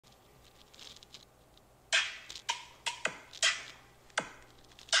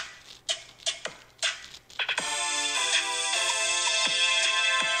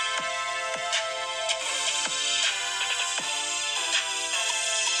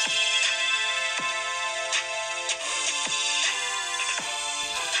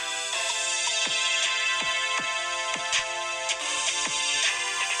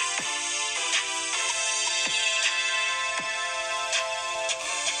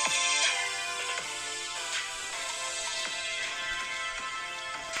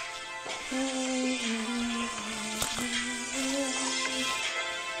Hey,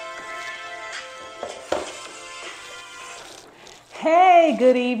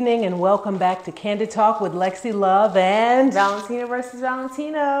 good evening and welcome back to Candid Talk with Lexee Love and Valentina versus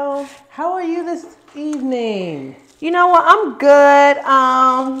Valentino. How are you this evening? You know what? I'm good.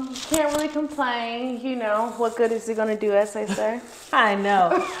 Can't really complain. You know, what good is it going to do, as they say? I know.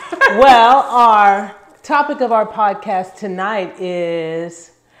 Well, our topic of our podcast tonight is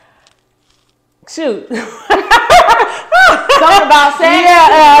Talk about sex?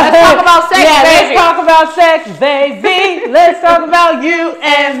 Yeah, let's talk about sex, yeah, baby. Let's talk about sex, baby. Let's talk about you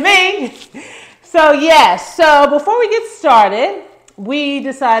and me. So, yes. So, before we get started, we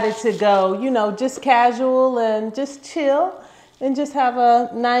decided to go, just casual and just chill and just have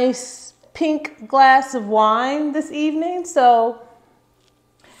a nice pink glass of wine this evening. So,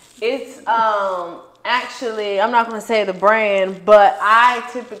 It's actually, I'm not going to say the brand, but I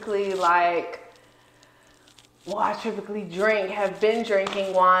typically have been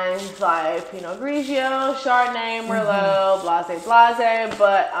drinking wines like Pinot Grigio, Chardonnay, Merlot, blase,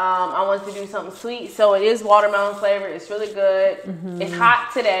 but I wanted to do something sweet, so it is watermelon flavored. It's really good. It's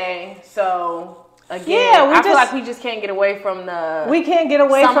hot today, so again, I feel like we just can't get away from the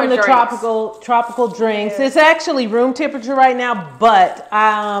tropical drinks. It's actually room temperature right now, but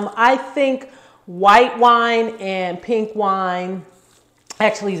I think white wine and pink wine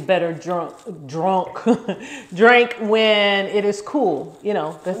actually is better drink when it is cool.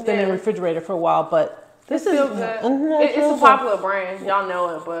 That's been in the refrigerator for a while, but this is good. It's a popular brand. Y'all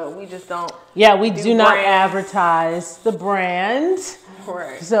know it, but we just don't. Yeah, we do not advertise the brand.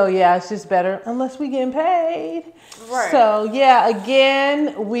 Right. So yeah, it's just better unless we getting paid. Right. So yeah,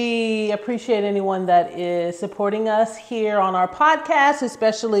 again, we appreciate anyone that is supporting us here on our podcast,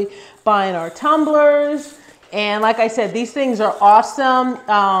 especially buying our tumblers. And like I said, these things are awesome.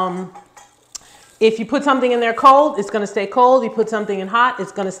 If you put something in there cold, it's going to stay cold. You put something in hot,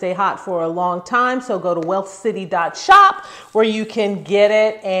 it's going to stay hot for a long time. So go to wealthcity.shop where you can get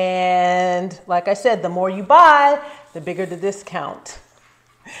it. And like I said, the more you buy, the bigger the discount.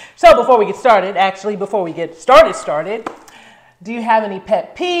 So before we get started, do you have any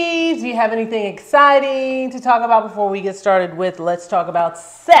pet peeves? Do you have anything exciting to talk about before we get started with Let's Talk About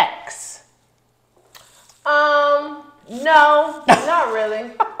Sex? No, not really.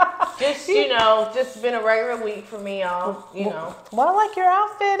 Just been a regular week for me, y'all. Well, I like your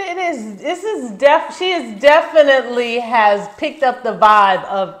outfit. She definitely has picked up the vibe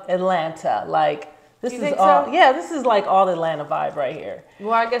of Atlanta. This is all. So? Yeah, this is like all Atlanta vibe right here.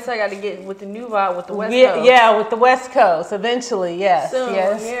 Well, I guess I got to get with the new vibe with the West Coast. Yeah, with the West Coast eventually. Yes. Soon,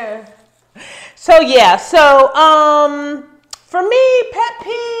 yes. Yeah. So for me, pet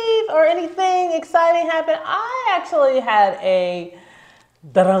peeve or anything exciting happened, I actually had a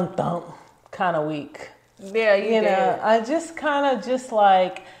dun-dun kind of week. Yeah, you did. I just kind of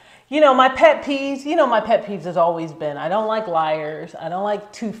my pet peeves, my pet peeves has always been, I don't like liars. I don't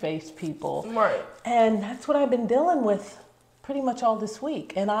like two-faced people. Right. And that's what I've been dealing with pretty much all this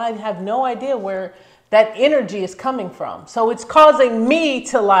week. And I have no idea where that energy is coming from. So it's causing me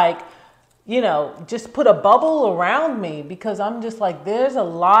to just put a bubble around me because I'm just there's a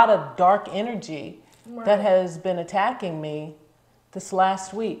lot of dark energy that has been attacking me this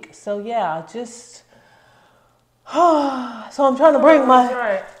last week. So yeah, so I'm trying to bring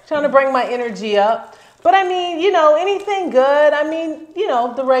my energy up. But I mean, anything good. I mean,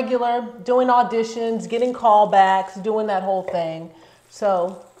 the regular, doing auditions, getting callbacks, doing that whole thing.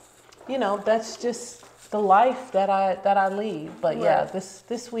 So, that's just the life that I lead. But yeah,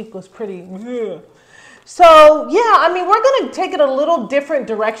 this week was pretty. So yeah, I mean, we're gonna take it a little different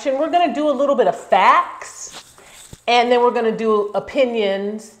direction. We're gonna do a little bit of facts, and then we're gonna do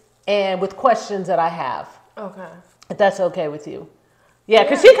opinions and with questions that I have. Okay. If that's okay with you. Yeah,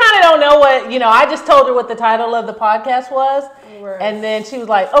 because she kind of don't know what, I just told her what the title of the podcast was. Right. And then she was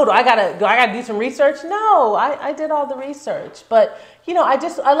like, oh, do I gotta do some research? No, I did all the research. But,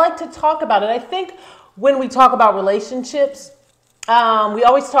 I like to talk about it. I think when we talk about relationships, we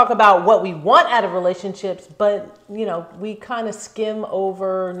always talk about what we want out of relationships, but, we kind of skim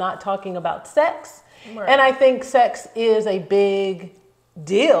over not talking about sex. Right. And I think sex is a big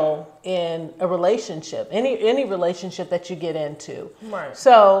deal in a relationship, any relationship that you get into. Right.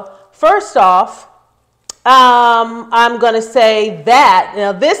 So first off, I'm going to say that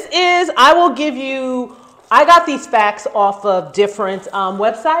now I got these facts off of different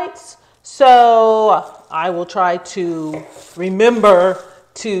websites. So I will try to remember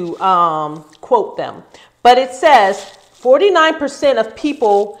to quote them. But it says 49% of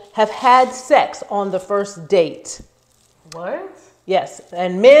people have had sex on the first date. What? Yes.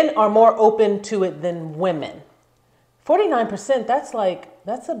 And men are more open to it than women. 49%,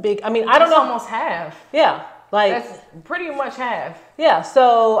 that's a big, I mean, I don't know. Almost half. Yeah. That's pretty much half. Yeah.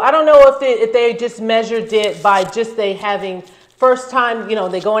 So I don't know if they just measured it by just they having first time,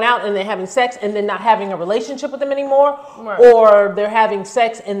 they going out and they're having sex and then not having a relationship with them anymore, right. Or they're having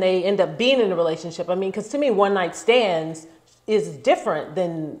sex and they end up being in a relationship. I mean, because to me, one night stands is different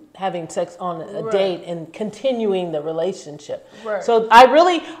than having sex on a right. date and continuing the relationship. Right. So I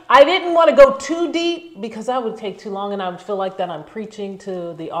didn't want to go too deep because that would take too long and I would feel like that I'm preaching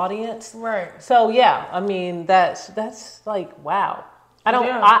to the audience. Right. So yeah, I mean, that's like, wow.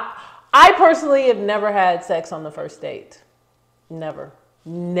 I personally have never had sex on the first date. Never.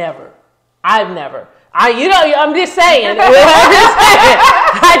 I've never. I'm just saying. I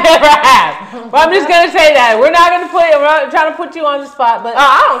never have. But I'm just going to say that. We're not trying to put you on the spot, but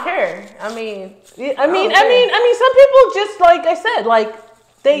I don't care. I mean, some people just, like I said,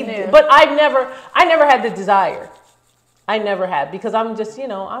 but I never had the desire. I never had, because I'm just,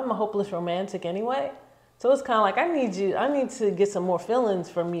 I'm a hopeless romantic anyway. So it's kind of like, I need to get some more feelings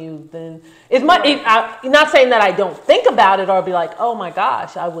from you than it's my, I'm not saying that I don't think about it or be like, oh my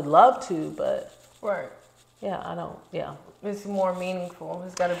gosh, I would love to, but right. Yeah, I don't, yeah. It's more meaningful.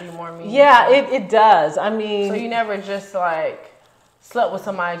 It's got to be more meaningful. Yeah, it does. I mean. So you never just slept with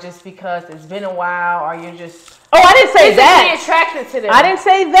somebody just because it's been a while, or you're just. Oh, I didn't say that. Attracted to them. I didn't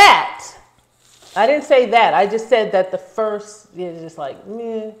say that. I just said that the first, it's just like,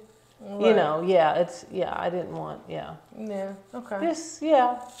 meh. Right. I didn't want, yeah. Yeah, okay. Just,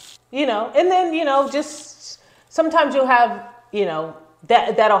 yeah, and then, just sometimes you'll have,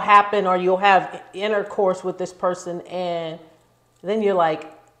 that'll happen, or you'll have intercourse with this person and then you're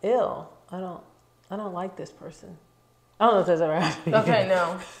like, ew, I don't like this person. I don't know if that's ever happened. Okay,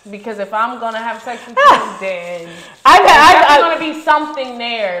 no. Because if I'm going to have sex with you, then there's going to be something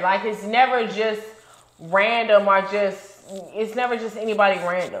there. Like, it's never just random or it's never just anybody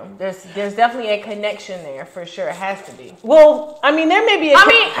random. There's definitely a connection there for sure. It has to be. Well, I mean, there may be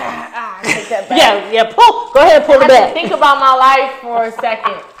I take that back. Yeah. Go ahead, pull it back. Think about my life for a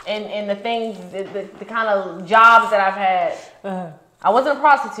second and the things, the kind of jobs that I've had. I wasn't a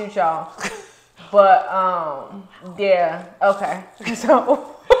prostitute, y'all. But, yeah, okay.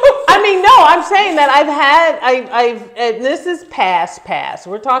 So, I mean, no, I'm saying that and this is past.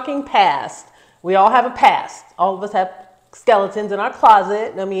 We're talking past. We all have a past. All of us have skeletons in our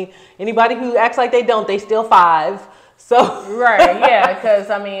closet. I mean, anybody who acts like they don't, they still 5. So right, yeah, because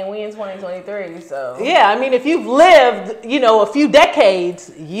I mean, we in 2023, so yeah, I mean, if you've lived, a few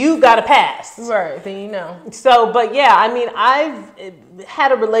decades, you got a past, right? Then So, but yeah, I mean, I've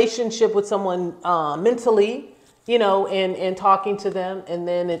had a relationship with someone mentally, and talking to them, and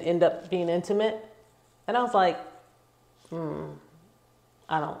then it ended up being intimate, and I was like,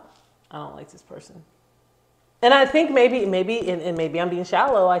 I don't like this person. And I think maybe I'm being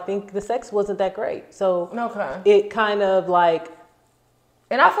shallow. I think the sex wasn't that great. So it kind of like.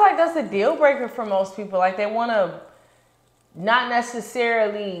 And I feel like that's a deal breaker for most people. Like, they want to not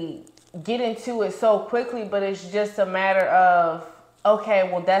necessarily get into it so quickly, but it's just a matter of, okay,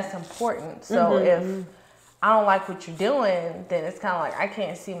 well, that's important. So if I don't like what you're doing, then it's kind of like, I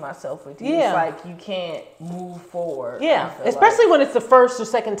can't see myself with you. Yeah. It's like you can't move forward. Yeah, especially when it's the first or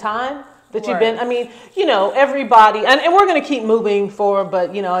second time that you've been, I mean, everybody, and we're going to keep moving forward, but,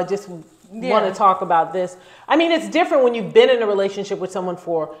 I just want to talk about this. I mean, it's different when you've been in a relationship with someone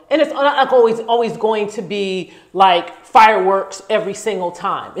and it's not always going to be like fireworks every single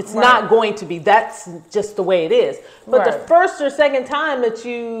time. It's not going to be. That's just the way it is. But the first or second time that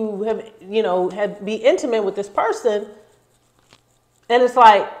you have, had be intimate with this person, and it's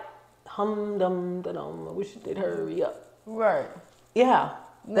like, I wish they'd hurry up. Right. Yeah.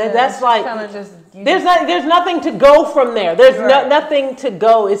 That's like kind of just there's nothing to go from there. There's nothing to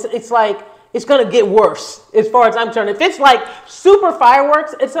go. It's like it's gonna get worse as far as I'm concerned. If it's like super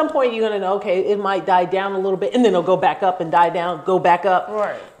fireworks, at some point you're gonna know, okay, it might die down a little bit, and then it'll go back up and die down, go back up.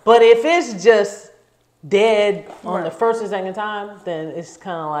 Right. But if it's just dead on the first or second time, then it's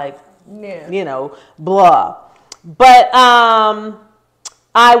kind of like blah. But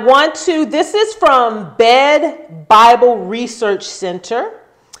this is from Bed Bible Research Center.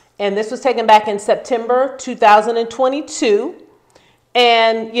 And this was taken back in September 2022.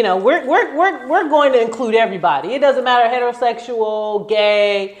 And, we're going to include everybody. It doesn't matter, heterosexual,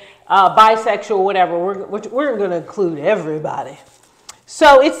 gay, bisexual, whatever. We're going to include everybody.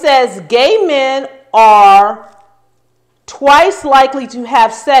 So it says gay men are twice likely to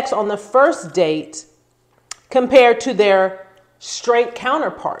have sex on the first date compared to their straight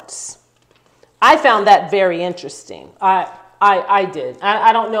counterparts. I found that very interesting. I did.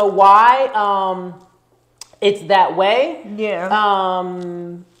 I don't know why it's that way. Yeah.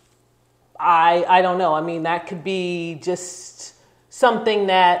 I don't know. I mean, that could be just something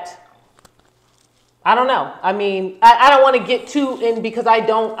that, I don't know. I mean, I don't want to get too in because I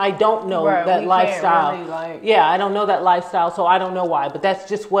don't know that lifestyle. Really, I don't know that lifestyle, so I don't know why. But that's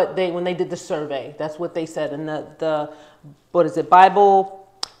just what when they did the survey, that's what they said in the what is it,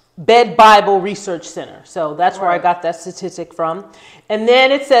 Bed Bible Research Center. So that's where I got that statistic from. And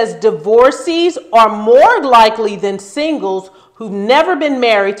then it says divorcees are more likely than singles who've never been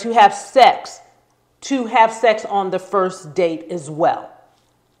married to have sex on the first date as well.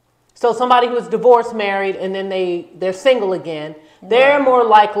 So somebody who is divorced, married, and then they're single again, they're more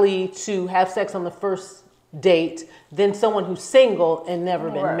likely to have sex on the first date than someone who's single and never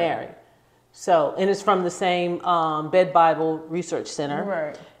been married. So, and it's from the same Bed Bible Research Center.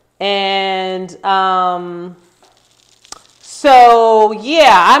 Right. And so,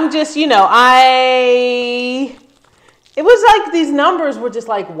 yeah, I'm just, it was like these numbers were just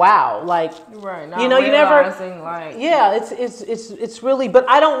like, wow, like, not you never, it's really, but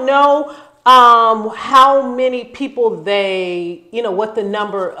I don't know how many people what the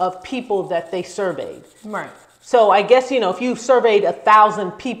number of people that they surveyed. Right. So I guess, if you surveyed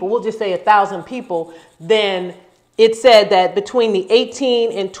 1,000 people, we'll just say 1,000 people, then it said that between the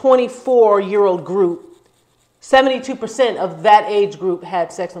 18 and 24-year-old group, 72% of that age group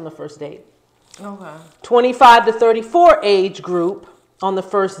had sex on the first date. Okay. 25 to 34 age group on the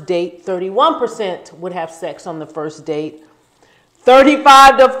first date, 31% would have sex on the first date.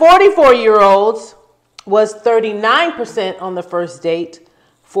 35 to 44-year-olds was 39% on the first date.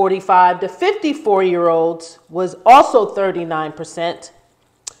 45 to 54-year-olds was also 39%.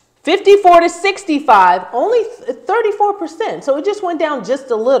 54 to 65, only 34%. So it just went down just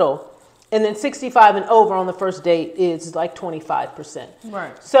a little. And then 65 and over on the first date is like 25%.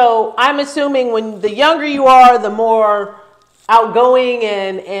 Right. So I'm assuming when the younger you are, the more outgoing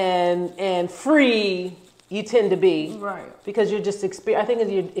and free you tend to be. Right. Because you're just, I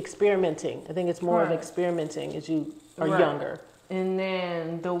think you're experimenting. I think it's more of experimenting as you are younger. And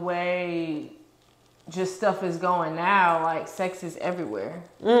then the way just stuff is going now, like sex is everywhere.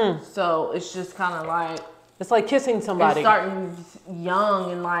 So it's just kind of like, it's like kissing somebody. It's starting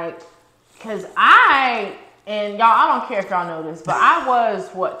young and like, because I don't care if y'all know this, but I was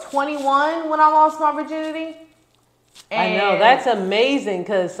 21 when I lost my virginity. And I know, that's amazing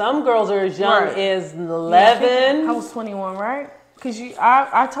because some girls are as young as 11. I was 21, right? Because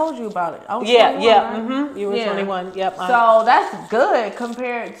I told you about it. I was 21, right? You were 21. Yep. So that's good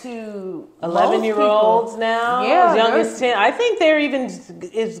compared to 11-year-olds now. Yeah, as young as 10. I think they're even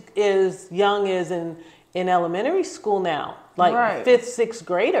as young as in elementary school now, like 5th, 6th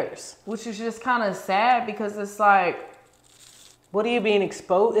graders. Which is just kind of sad because it's like, what are you being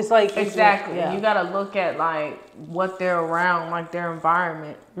exposed? It's like exactly. You got to look at like what they're around, like their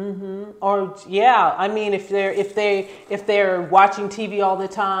environment. Or I mean, if they're watching TV all the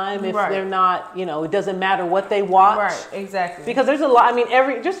time, if they're not, it doesn't matter what they watch. Right. Exactly. Because there's a lot. I mean,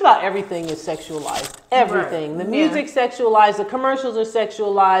 just about everything is sexualized. Everything. The music's sexualized. The commercials are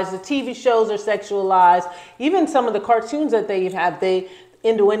sexualized. The TV shows are sexualized. Even some of the cartoons that they have,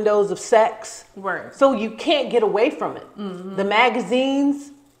 innuendos of sex. Right. So you can't get away from it. The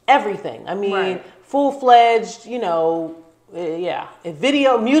magazines, everything. I mean, full-fledged, music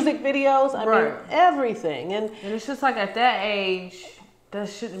videos. I mean, everything. And it's just like at that age, that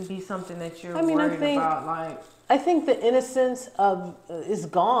shouldn't be something that you're worried about. Like, I think the innocence is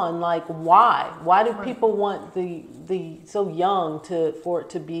gone. Like, why? Why do people want the so young for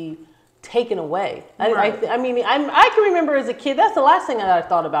it to be taken away? I mean, I can remember as a kid, that's the last thing that I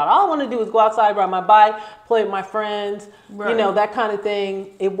thought about. All I want to do is go outside, ride my bike, play with my friends, that kind of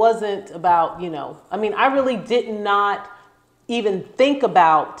thing. It wasn't about, I mean, I really did not even think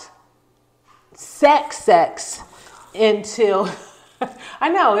about sex until, I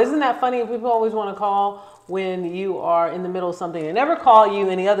know, isn't that funny? People always want to call when you are in the middle of something. They never call you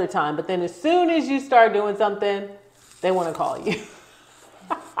any other time, but then as soon as you start doing something, they want to call you.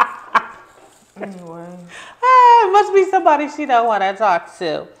 Anyway. It must be somebody she don't want to talk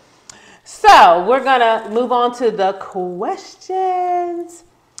to. So we're going to move on to the questions.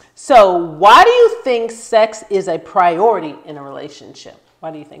 So why do you think sex is a priority in a relationship?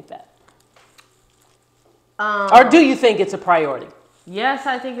 Why do you think that? Or do you think it's a priority? Yes,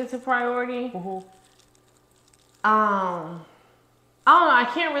 I think it's a priority. I don't know. I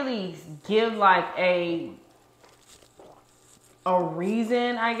can't really give like a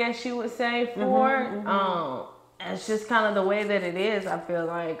reason, I guess you would say, for it. It's just kind of the way that it is. I feel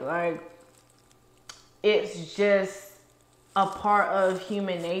like it's just a part of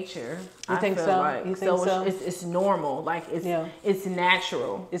human nature. You think so? Like. You think so? It's normal. Like it's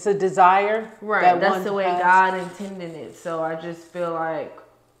natural. It's a desire. Right. That's the way God intended it. So I just feel like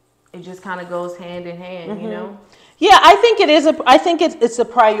it just kind of goes hand in hand, you know? Yeah, I think it is. I think it's a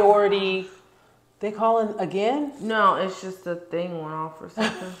priority. They call it again? No, it's just the thing went off or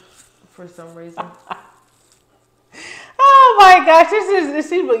something for some reason. Oh my gosh,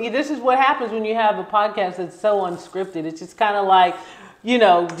 this is what happens when you have a podcast that's so unscripted. It's just kind of like, you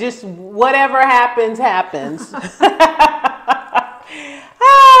know, just whatever happens.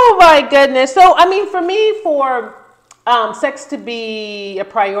 Oh my goodness. So, I mean, for me, for sex to be a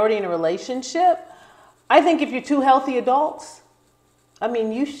priority in a relationship, I think if you're two healthy adults, I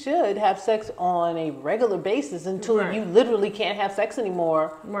mean, you should have sex on a regular basis until you literally can't have sex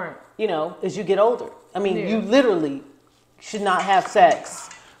anymore. Right. You know, as you get older. I mean, you literally should not have sex.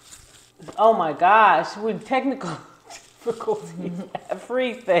 Oh my gosh, with technical difficulties,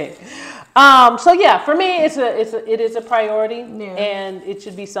 everything. So yeah, for me, it is a priority, and it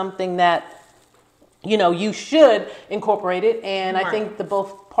should be something that, you know, you should incorporate it, and I think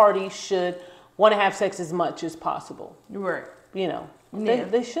both parties should want to have sex as much as possible. Right. You know,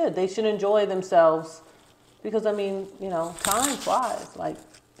 they should enjoy themselves, because I mean, you know, time flies. Like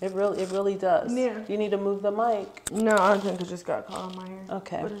it really does. Yeah. Do you need to move the mic? No, I think it just got caught on my hair.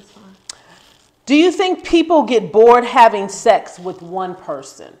 Okay. But it's fine. Do you think people get bored having sex with one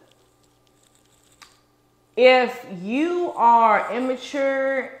person? If you are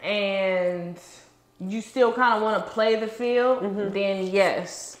immature and you still kind of want to play the field, then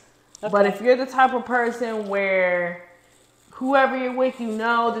yes. Okay. But if you're the type of person where whoever you're with, you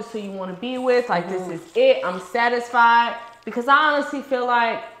know, this is who you want to be with, like this is it, I'm satisfied. Because I honestly feel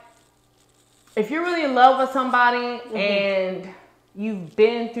like if you're really in love with somebody and you've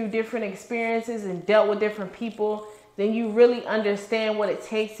been through different experiences and dealt with different people, then you really understand what it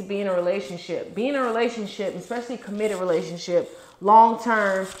takes to be in a relationship. Being in a relationship, especially a committed relationship, long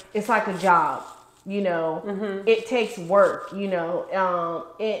term, it's like a job. You know, it takes work. You know,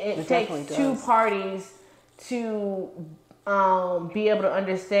 it takes two parties to be able to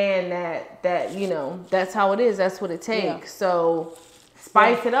understand that you know, that's how it is. That's what it takes. Yeah. So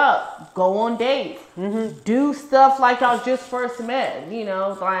spice it up. Go on dates. Do stuff like y'all just first met. You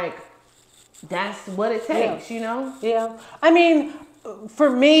know, like that's what it takes. You know. Yeah. I mean, for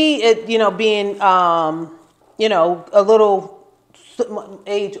me, it, you know, being you know, a little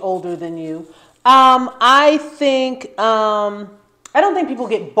age older than you, I think I don't think people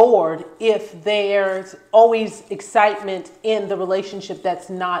get bored if there's always excitement in the relationship that's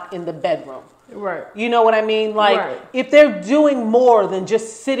not in the bedroom. Right. You know what I mean? Like if they're doing more than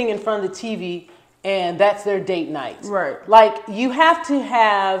just sitting in front of the TV and that's their date night. Right. Like you have to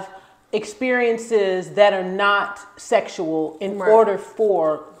have experiences that are not sexual in order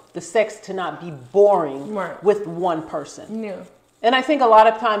for the sex to not be boring with one person. Yeah. And I think a lot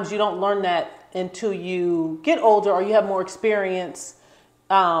of times you don't learn that until you get older or you have more experience,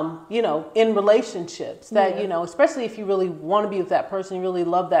 you know, in relationships that, you know, especially if you really want to be with that person, you really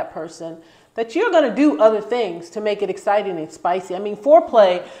love that person, that you're going to do other things to make it exciting and spicy. I mean,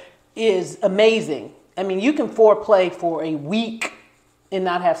 foreplay is amazing. I mean, you can foreplay for a week and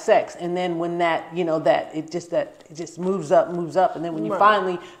not have sex. And then when that, you know, that it just moves up. And then when you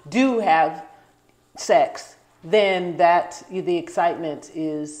finally do have sex, then the excitement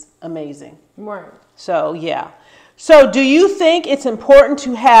is amazing. Right. So, yeah. So, do you think it's important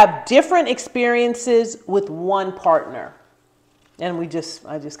to have different experiences with one partner? And I just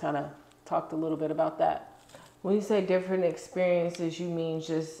kind of talked a little bit about that. When you say different experiences, you mean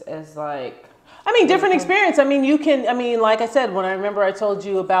just as like... I mean, different experience. I mean, you can, I mean, like I said, when I told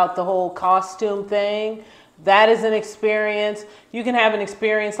you about the whole costume thing, that is an experience. You can have an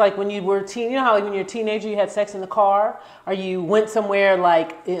experience like when you were you know how like when you're a teenager you had sex in the car, or you went somewhere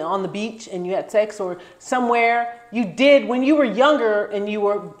like on the beach and you had sex, or somewhere you did when you were younger and you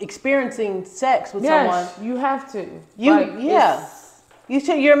were experiencing sex with someone. You have to.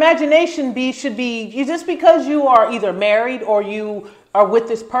 Your imagination should be just because you are either married or you are with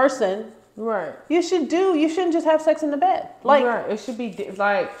this person. Right. You shouldn't just have sex in the bed. Like it should be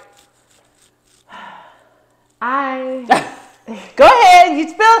like go ahead, you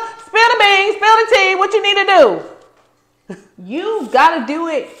spill the beans, spill the tea, what you need to do. You gotta do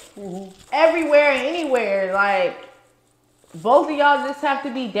it everywhere and anywhere. Like both of y'all just have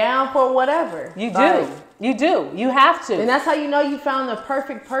to be down for whatever. You do. You have to. And that's how you know you found the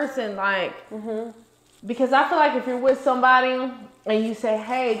perfect person. Like because I feel like if you're with somebody and you say,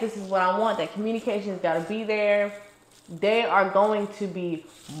 hey, this is what I want, that communication's gotta be there, they are going to be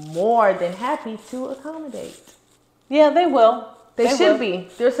more than happy to accommodate. Yeah, they will. They should be.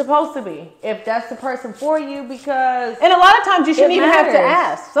 They're supposed to be. If that's the person for you, because... And a lot of times you shouldn't even have to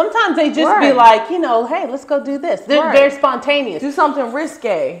ask. Sometimes they just be like, you know, hey, let's go do this. They're very spontaneous. Do something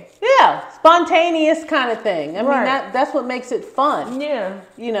risque. Yeah, spontaneous kind of thing. I mean, that's what makes it fun. Yeah.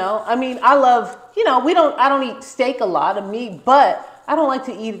 You know, I mean, I love, you know, I don't eat steak a lot of meat, but I don't like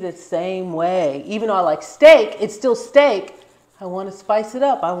to eat it the same way. Even though I like steak, it's still steak. I want to spice it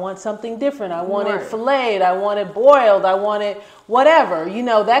up. I want something different. I want it filleted. I want it boiled. I want it whatever, you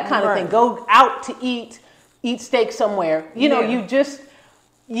know, that kind of thing. Go out to eat steak somewhere. You know,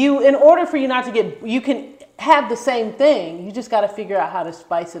 in order for you not to get, you can have the same thing. You just got to figure out how to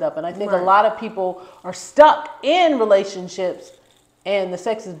spice it up. And I think a lot of people are stuck in relationships and the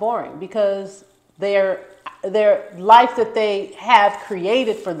sex is boring because their life that they have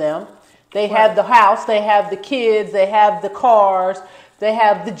created for them. They have the house, they have the kids, they have the cars, they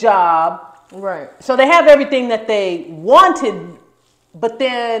have the job. Right. So they have everything that they wanted, but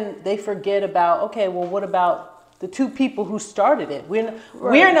then they forget about, okay, well, what about the two people who started it?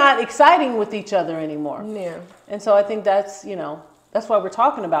 We're not exciting with each other anymore. Yeah. And so I think that's, you know, that's why we're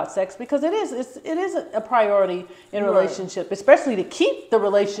talking about sex, because it is a priority in a relationship, especially to keep the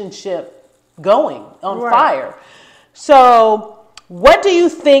relationship going on fire. So what do you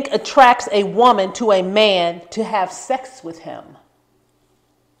think attracts a woman to a man to have sex with him?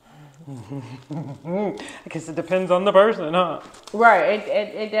 I guess it depends on the person, huh? Right.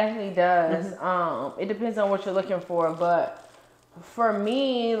 It definitely does. It depends on what you're looking for. But for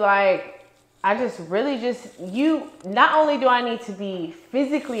me, like, I just really not only do I need to be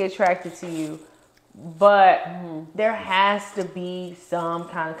physically attracted to you, but there has to be some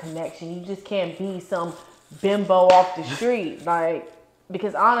kind of connection. You just can't be some bimbo off the street, like,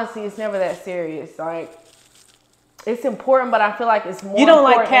 because honestly it's never that serious. Like, it's important, but I feel like it's more you don't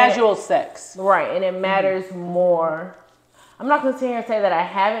like casual sex, right? And it matters more. I'm not gonna sit here and say that I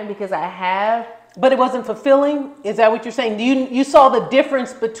haven't, because I have, but it wasn't fulfilling. Is that what you're saying? You saw the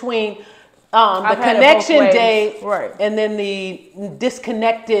difference between the connection date and then the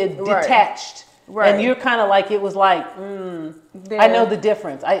disconnected, detached, and you're kind of like, it was like, I know the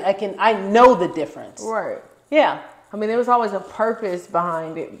difference. I know the difference. Right. Yeah. I mean, there was always a purpose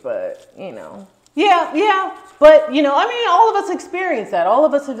behind it, but, you know. Yeah. But, you know, I mean, all of us experience that. All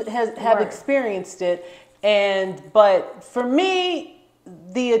of us have experienced it. But for me,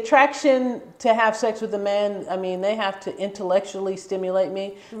 the attraction to have sex with a man, I mean, they have to intellectually stimulate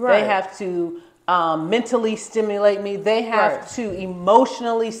me. They have to mentally stimulate me. They have to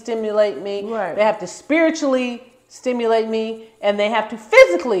emotionally stimulate me. They have to spiritually stimulate me, and they have to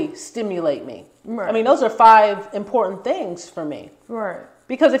physically stimulate me. I mean, those are 5 important things for me. Right.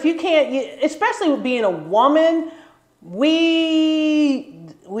 Because if you can't, especially with being a woman, we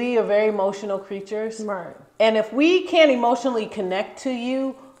are very emotional creatures. Right. And if we can't emotionally connect to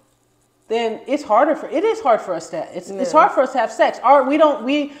you, then it is hard for us to have sex.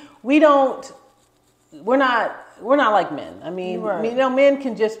 We're not like men. I mean, you know, men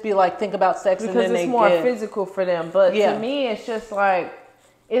can just be like, think about sex, because and then it's more physical for them. But to me, it's just like,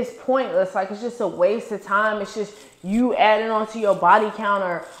 it's pointless. Like, it's just a waste of time. It's just you adding on to your body count,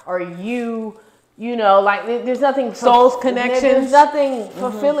 or you know, like, there's nothing souls connections. There's nothing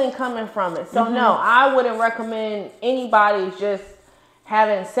fulfilling coming from it. So no, I wouldn't recommend anybody just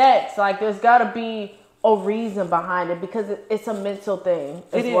having sex. Like, there's got to be a reason behind it, because it's a mental thing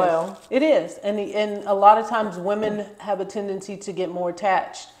as well. It is. And a lot of times women have a tendency to get more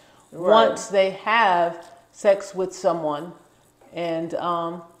attached once they have sex with someone. And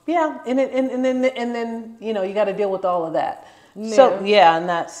and then you know, you got to deal with all of that. So and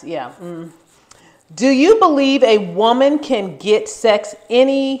that's Do you believe a woman can get sex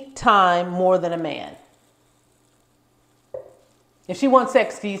any time more than a man? If she wants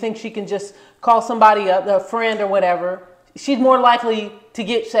sex, do you think she can just call somebody up, a friend or whatever? She's more likely to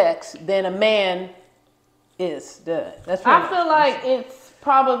get sex than a man is. I feel like it's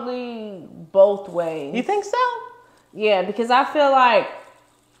probably both ways. You think so? Yeah, because I feel like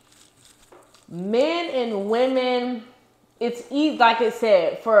men and women, it's easy, like I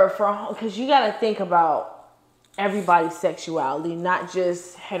said, because you got to think about everybody's sexuality, not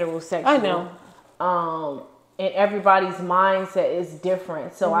just heterosexual. I know. And everybody's mindset is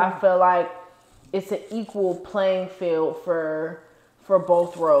different. So I feel like it's an equal playing field for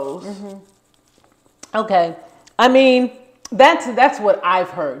both roles. Okay. I mean, that's what I've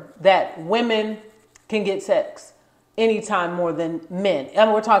heard, that women can get sex anytime more than men. I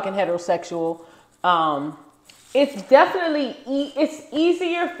mean, we're talking heterosexual. It's definitely it's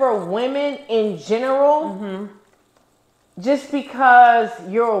easier for women in general just because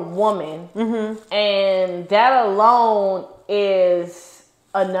you're a woman, and that alone is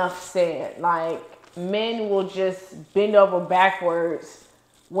enough said. Like, men will just bend over backwards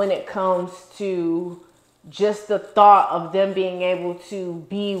when it comes to just the thought of them being able to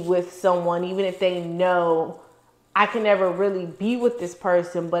be with someone, even if they know I can never really be with this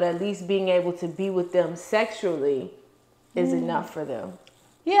person, but at least being able to be with them sexually is enough for them.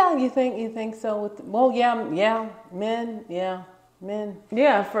 Yeah, you think so? Men.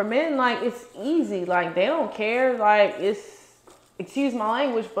 Yeah, for men, like, it's easy. Like, they don't care. Like, it's, excuse my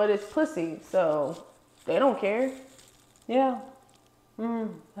language, but it's pussy. So, they don't care. Yeah.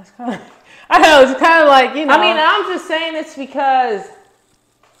 That's kind of, I know, it's kind of like, you know. I mean, I'm just saying it's because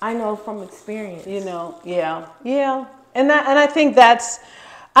I know from experience. You know, yeah. And I think that's,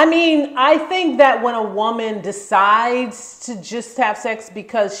 I think that when a woman decides to just have sex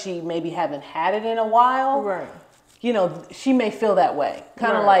because she maybe haven't had it in a while, right? You know, she may feel that way.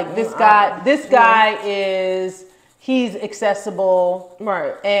 Kind of like this guy is, he's accessible,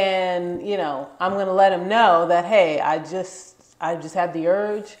 right? And you know, I'm gonna let him know that, hey, I just had the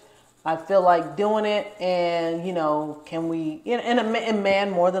urge. I feel like doing it, and you know, can we? You know, and a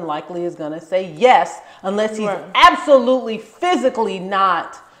man more than likely is gonna say yes, unless he's absolutely physically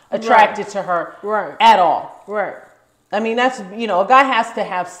not attracted to her at all. Right. I mean, that's, you know, a guy has to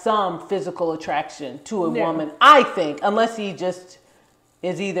have some physical attraction to a woman, I think, unless he just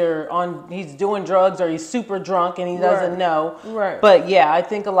is either he's doing drugs or he's super drunk and he doesn't know. Right. But yeah, I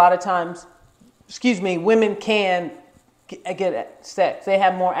think a lot of times, women can get sex. They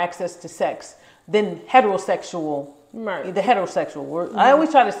have more access to sex than heterosexual. Right. The heterosexual word. I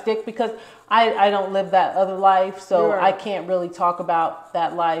always try to stick because I don't live that other life, so I can't really talk about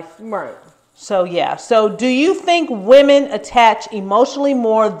that life. Right. So yeah. So do you think women attach emotionally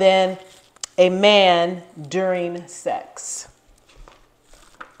more than a man during sex?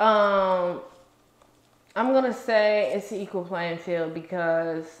 I'm gonna say it's an equal playing field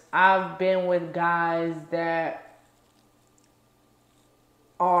because I've been with guys that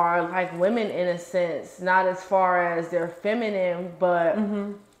are like women in a sense, not as far as they're feminine, but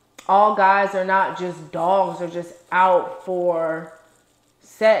all guys are not just dogs or just out for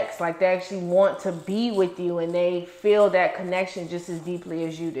sex. Like, they actually want to be with you and they feel that connection just as deeply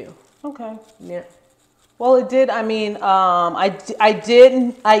as you do. Okay. Yeah. Well, it did. I mean, I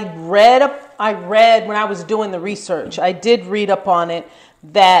read when I was doing the research, I did read up on it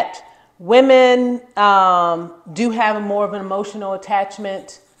that women do have more of an emotional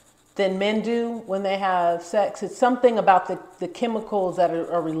attachment than men do when they have sex. It's something about the chemicals that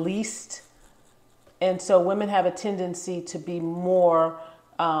are released. And so women have a tendency to be more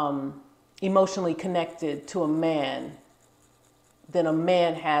emotionally connected to a man than a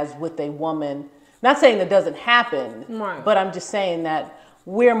man has with a woman. Not saying that doesn't happen, but I'm just saying that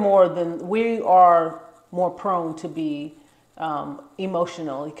we are more prone to be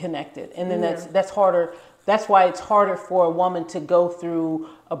emotionally connected, and then that's harder. That's why it's harder for a woman to go through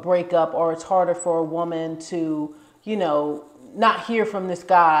a breakup, or it's harder for a woman to, you know, not hear from this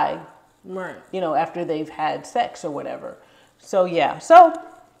guy, you know, after they've had sex or whatever. So yeah, so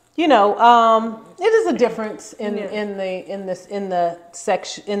you know, it is a difference in the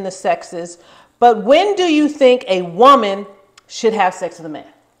sexes. But when do you think a woman should have sex with a man?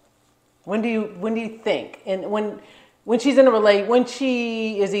 When do you think? And when she's in a when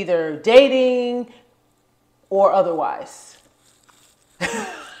she is either dating or otherwise? These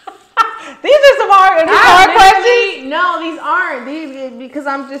are some hard questions. No, these aren't. These, because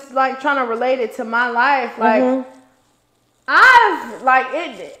I'm just like trying to relate it to my life. Like,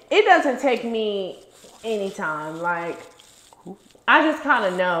 it doesn't take me any time. Like, I just kind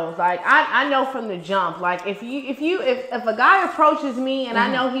of know. Like, I know from the jump. Like, if a guy approaches me and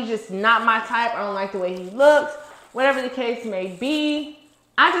I know he's just not my type, I don't like the way he looks, whatever the case may be,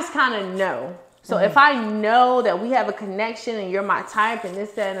 I just kind of know. So if I know that we have a connection and you're my type and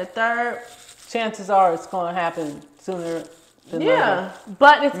this, that, and the third, chances are it's going to happen sooner than later.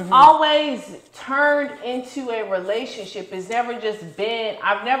 But it's always turned into a relationship. It's never just been,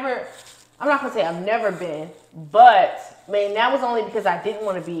 I'm not going to say I've never been, but man, that was only because I didn't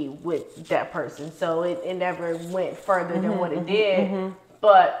want to be with that person. So it never went further than what it did.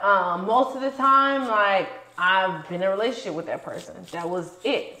 But most of the time, like, I've been in a relationship with that person. That was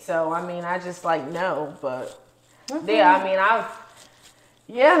it. So, I mean, I just like know, but yeah, I mean,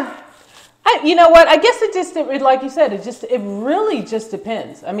 you know what? I guess it just, like you said, it really just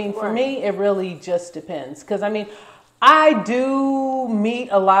depends. I mean, for me, it really just depends. Because, I mean, I do meet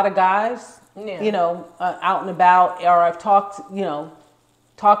a lot of guys, you know, out and about, or I've talked, you know,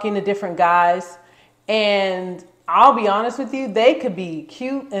 talking to different guys, and I'll be honest with you, they could be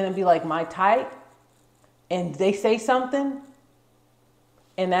cute and it'd be like my type, and they say something,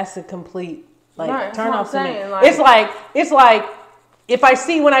 and that's a complete turn off to me. It's like if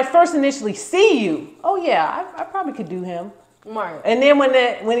when I first initially see you, oh yeah, I probably could do him. Right. And then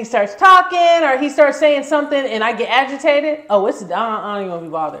when he starts talking or he starts saying something and I get agitated, I don't even want to be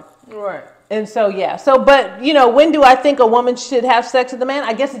bothered. Right. And so, yeah. But, when do I think a woman should have sex with a man?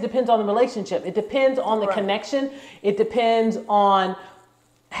 I guess it depends on the relationship. It depends on the connection. It depends on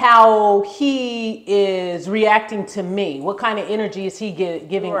how he is reacting to me. What kind of energy is he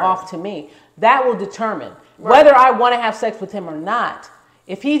giving off to me? That will determine whether I want to have sex with him or not.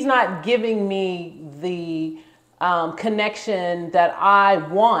 If he's not giving me the connection that I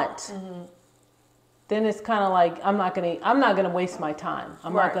want, then it's kind of like I'm not gonna waste my time.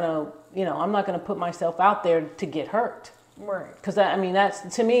 I'm not gonna put myself out there to get hurt. Right. Because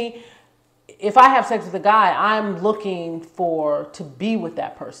that's, to me, if I have sex with a guy, I'm looking to be with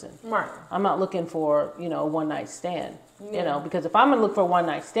that person. Right. I'm not looking for a one night stand. Because if I'm gonna look for a one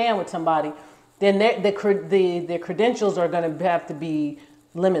night stand with somebody, then the credentials are gonna have to be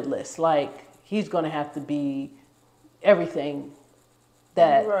limitless. Like, he's gonna have to be everything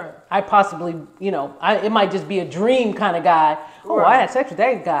that I possibly, it might just be a dream kind of guy. Oh, I had sex with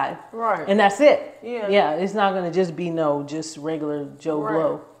that guy. Right. And that's it. Yeah. Yeah, it's not going to just be just regular Joe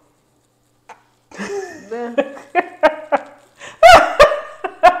Blow.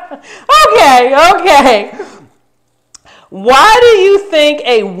 Okay. Why do you think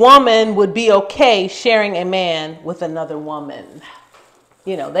a woman would be okay sharing a man with another woman?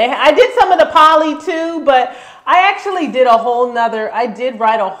 I did some of the poly too, but I actually did I did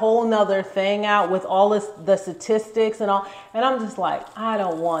write a whole nother thing out with all the statistics and all. And I'm just like, I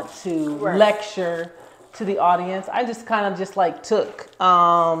don't want to lecture to the audience. I just kind of took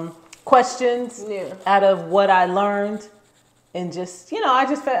questions out of what I learned, and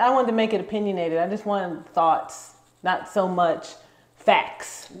I wanted to make it opinionated. I just wanted thoughts, not so much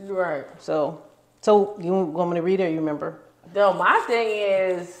facts. Right. So you want me to read it, or you remember? No, my thing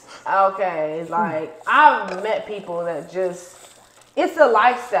is, I've met people that it's a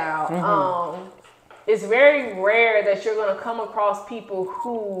lifestyle. It's very rare that you're going to come across people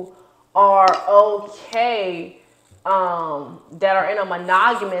who are okay, that are in a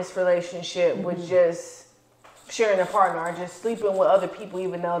monogamous relationship with just sharing a partner or just sleeping with other people,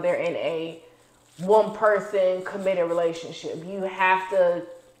 even though they're in a one person committed relationship. You have to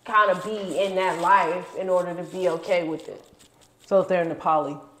kind of be in that life in order to be okay with it. So if they're in the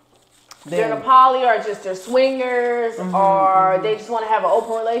poly, they're in a poly, or just they're swingers, or they just want to have an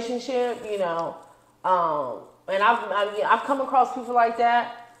open relationship, and I've come across people like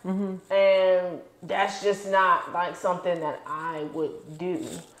that, and that's just not something that I would do.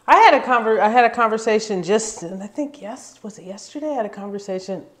 I had a conversation I think was it yesterday? I had a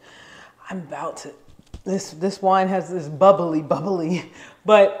conversation. I'm about to. This wine has this bubbly,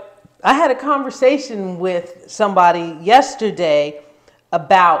 but. I had a conversation with somebody yesterday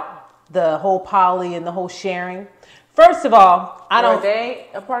about the whole poly and the whole sharing. First of all, Are they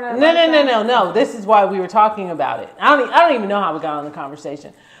a part of that? No. This is why we were talking about it. I don't even know how we got on the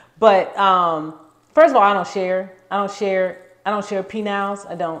conversation. But first of all, I don't share P-nows.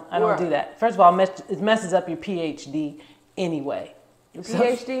 I don't do that. First of all, it messes up your PhD anyway. Your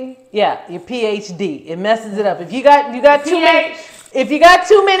PhD? Yeah, your PhD. It messes it up. If you got too many. If you got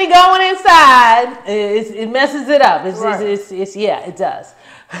too many going inside, it messes it up. It does.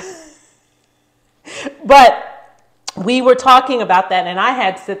 But we were talking about that, and I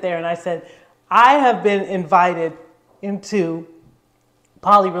had to sit there and I said, I have been invited into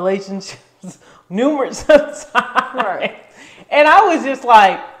poly relationships numerous times. Right. And I was just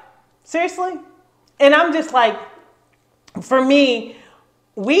like, seriously? And I'm just like, for me,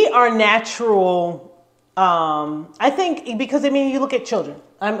 we are natural. I think because you look at children.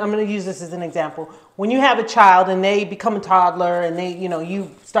 I'm going to use this as an example. When you have a child and they become a toddler and they, you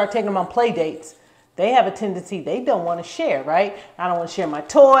start taking them on play dates, they have a tendency, they don't want to share, right? I don't want to share my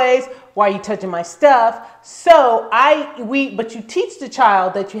toys. Why are you touching my stuff? So but you teach the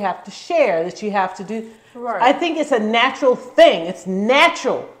child that you have to share, that you have to do. Right. I think it's a natural thing. It's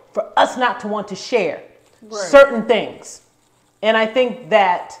natural for us not to want to share certain things. And I think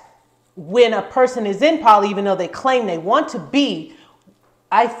that when a person is in poly, even though they claim they want to be,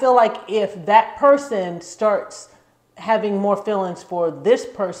 I feel like if that person starts having more feelings for this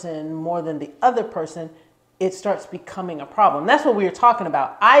person more than the other person, it starts becoming a problem. That's what we were talking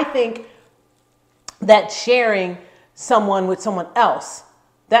about. I think that sharing someone with someone else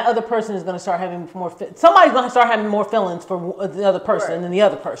that other person is going to start having somebody's going to start having more feelings for the other person than the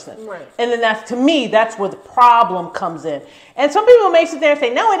other person. Right. And then to me, that's where the problem comes in. And some people may sit there and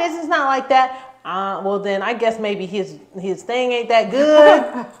say, no, it isn't. It's not like that. Well, then I guess maybe his thing ain't that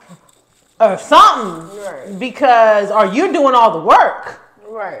good or something. Right. Because, or you're doing all the work.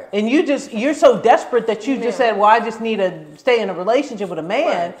 Right. And you're so desperate that you just said, well, I just need to stay in a relationship with a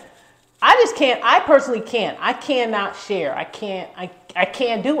man. Right. I just can't. I personally can't. I cannot share. I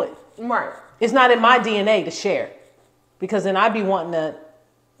can't do it. Right. It's not in my DNA to share, because then I'd be wanting to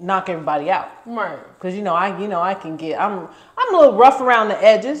knock everybody out. Right. Because I can get. I'm a little rough around the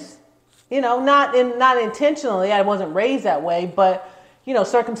edges. Not intentionally. I wasn't raised that way, but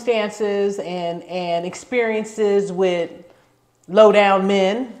circumstances and experiences with low down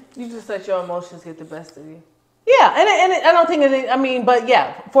men. You just let your emotions get the best of you. Yeah, and I don't think but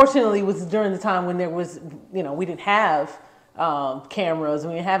yeah, fortunately it was during the time when there was, we didn't have cameras,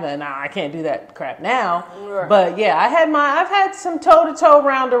 we didn't have it. Nah, I can't do that crap now. Right. But yeah, I've had some toe-to-toe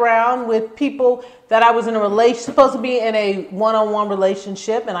round with people that I was in supposed to be in a one-on-one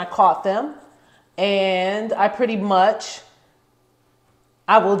relationship, and I caught them. And I pretty much,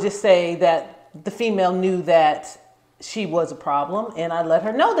 I will just say that the female knew that she was a problem, and I let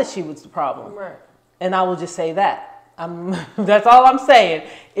her know that she was the problem. Right. And I will just say that. That's all I'm saying,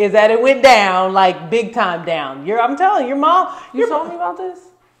 is that it went down, like big time down. I'm telling you, your mom. You told me about this?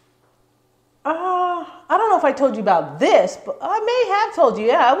 I don't know if I told you about this, but I may have told you.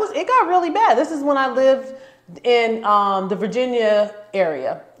 Yeah, it got really bad. This is when I lived in the Virginia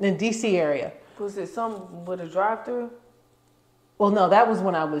area, in DC area. Was it something with a drive-through? Well, no, that was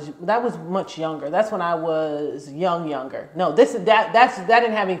much younger. That's when I was younger. No, that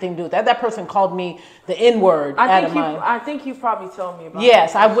didn't have anything to do with that. That person called me the N-word. I think you probably told me about it.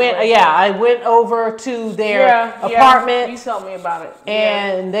 Yes, I went over to their apartment. You told me about it.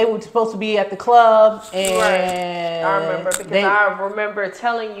 And they were supposed to be at the club. And right. I remember, because I remember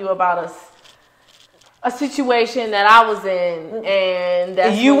telling you about a situation that I was in, and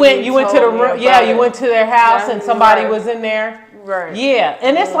that's you went to the room. Yeah, you went to their house, and somebody was in there. Right. Yeah,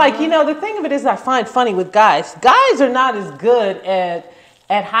 and it's like, the thing of it is, I find funny with guys. Guys are not as good at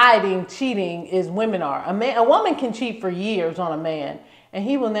hiding cheating as women are. A woman can cheat for years on a man, and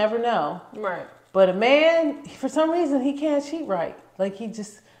he will never know. Right. But a man, for some reason, he can't cheat right. Like he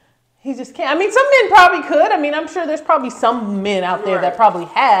just can't. I mean, some men probably could. I mean, I'm sure there's probably some men out there that probably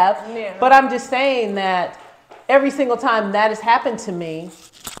have. Yeah. But I'm just saying that every single time that has happened to me,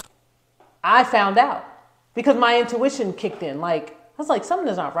 I found out. Because my intuition kicked in. Like, I was like, something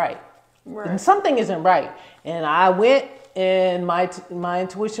is not right. Right. And something isn't right. And I went, and my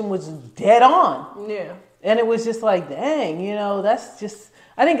intuition was dead on. Yeah. And it was just like, dang, that's just,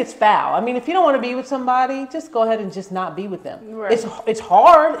 I think it's foul. I mean, if you don't want to be with somebody, just go ahead and just not be with them. Right. It's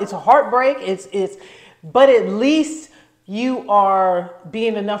hard. It's a heartbreak. But at least you are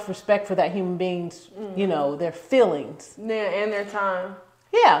being enough respect for that human being's, their feelings. Yeah, and their time.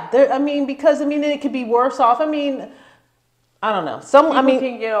 Yeah, because it could be worse off. I mean, I don't know. People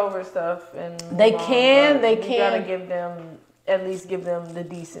can get over stuff, and they can. You gotta at least give them the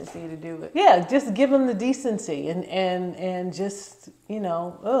decency to do it. Yeah, just give them the decency, and just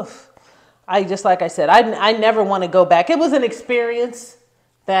like I said, I never want to go back. It was an experience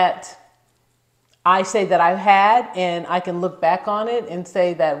that I say that I've had, and I can look back on it and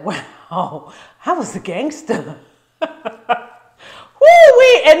say that, wow, I was a gangster.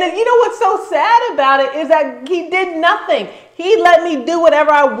 Woo-wee. And then, what's so sad about it is that he did nothing. He let me do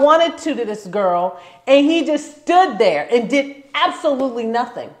whatever I wanted to this girl, and he just stood there and did absolutely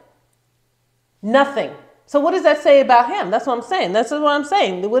nothing. Nothing. So what does that say about him? That's what I'm saying. That's what I'm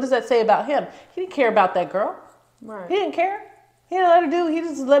saying. What does that say about him? He didn't care about that girl. Right. He didn't care. He didn't let her do. He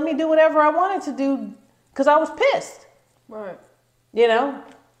just let me do whatever I wanted to do because I was pissed. Right.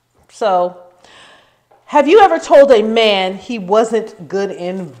 So... Have you ever told a man he wasn't good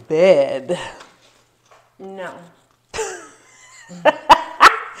in bed? No.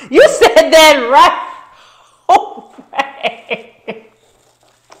 You said that right. Oh,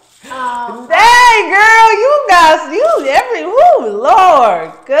 dang, girl,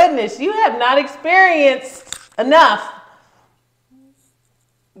 Lord goodness, you have not experienced enough.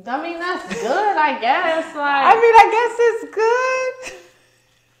 I mean, that's good, I guess. I guess it's good.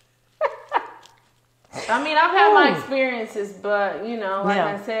 I mean, I've had my experiences, but,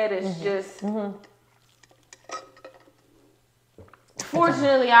 I said, it's just... Mm-hmm.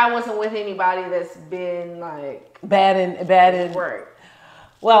 Fortunately, I wasn't with anybody that's been, bad in work.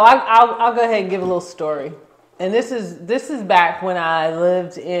 Well, I'll go ahead and give a little story. And this is back when I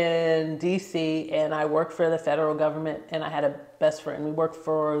lived in DC and I worked for the federal government, and I had best friend. We worked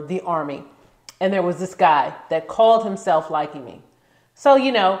for the Army. And there was this guy that called himself liking me. So,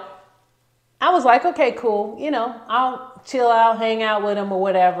 you know, I was like, okay, cool. You know, I'll chill out, hang out with him or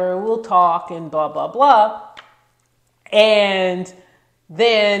whatever. We'll talk and blah, blah, blah. And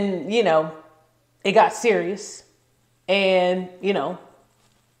then, you know, it got serious. And, you know,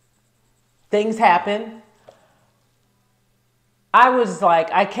 things happened. I was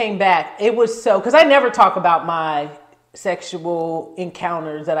like, I came back. It was so, because I never talk about my sexual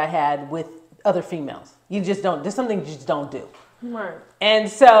encounters that I had with other females. You just don't. There's something you just don't do. Right. And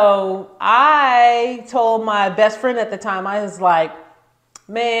so I told my best friend at the time, I was like,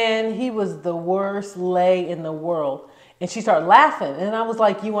 man, he was the worst lay in the world. And she started laughing. And I was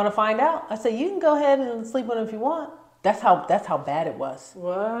like, you want to find out? I said, you can go ahead and sleep with him if you want. That's how bad it was.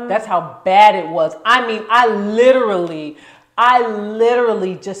 What? That's how bad it was. I mean, I literally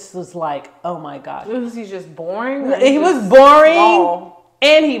just was like, oh my God. Was he just boring? He was boring small?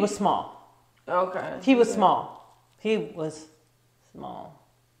 And he was small. Okay. He was small. He was small.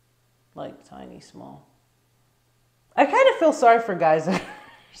 Like tiny small. I kind of feel sorry for guys that are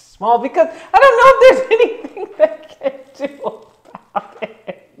small because I don't know if there's anything they can do about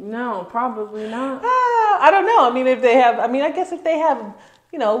it. No, probably not. I don't know. I mean, if they have, I guess if they have,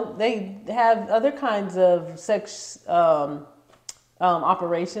 you know, they have other kinds of sex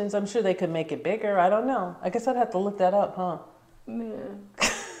operations, I'm sure they could make it bigger. I don't know. I guess I'd have to look that up, huh? Yeah.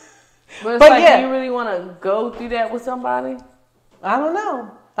 But it's like, do you really want to go through that with somebody? I don't know.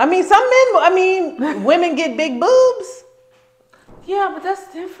 I mean, women get big boobs. Yeah, but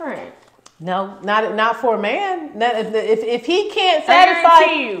that's different. No, not for a man. If he can't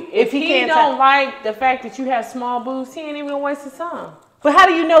satisfy you, if he don't like the fact that you have small boobs, he ain't even gonna waste his time. But how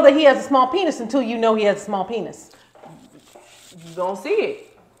do you know that he has a small penis until you know he has a small penis? You don't see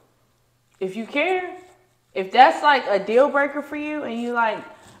it. If you care, if that's like a deal breaker for you, and you like,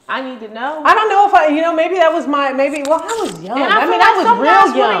 I need to know. I don't know if maybe that was I was young. And I was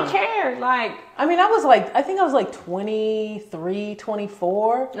real young. Really cared. Like, I think I was like 23,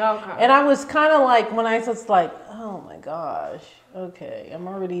 24. Okay. And I was kind of like, when I was like, oh my gosh, okay, I'm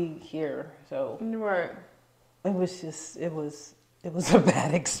already here. So right. It was a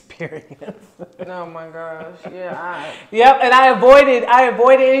bad experience. Oh my gosh. Yeah. Yep. And I avoided,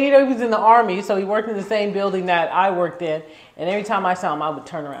 you know, he was in the Army, so he worked in the same building that I worked in. And every time I saw him, I would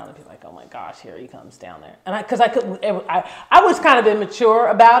turn around and be like, oh my gosh, here he comes down there. And I was kind of immature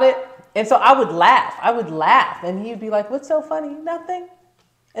about it. And so I would laugh. And he'd be like, what's so funny? Nothing.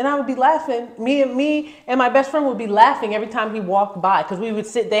 And I would be laughing. Me and my best friend would be laughing every time he walked by, because we would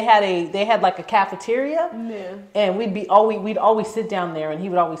sit. They had like a cafeteria, yeah. And we'd always sit down there, and he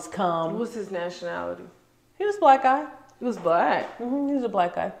would always come. What's his nationality? He was a black guy. He was black. Mm-hmm, he was a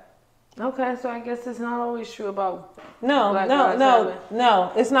black guy. Okay, so I guess it's not always true about No,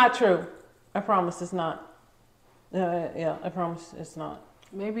 it's not true. I promise it's not. Yeah, I promise it's not.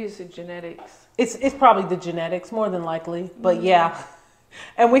 Maybe it's the genetics. It's probably the genetics, more than likely. But yeah.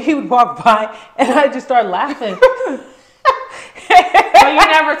 And he would walk by, and I just started laughing. So you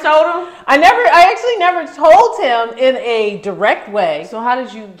never told him? I actually never told him in a direct way. So how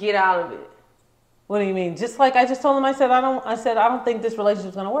did you get out of it? What do you mean? Just like I just told him, I said I don't think this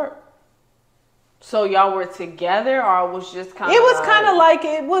relationship's gonna work. So y'all were together, or it was just kind of? It was kind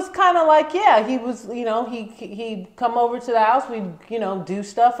of like yeah. He was, you know, he'd come over to the house. We'd, you know, do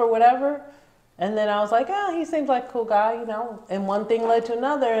stuff or whatever. And then I was like, oh, he seems like a cool guy, you know. And one thing led to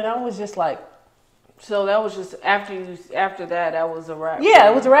another, and I was just like. So that was just after that was a wrap. Yeah,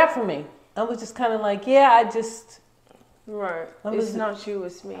 it was a wrap for me. I was just kind of like, yeah, Right. It's not you,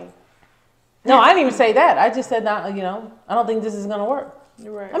 it's me. No, I didn't even say that. I just said, not, you know, I don't think this is going to work.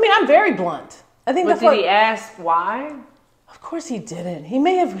 Right. I mean, I'm very blunt. I think. But did he ask why? Of course he didn't. He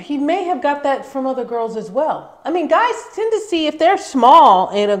may have got that from other girls as well. I mean, guys tend to see if they're small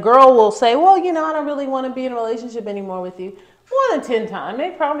and a girl will say, well, you know, I don't really want to be in a relationship anymore with you. 1 in 10 times,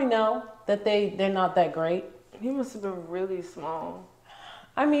 they probably know that they're not that great. He must have been really small.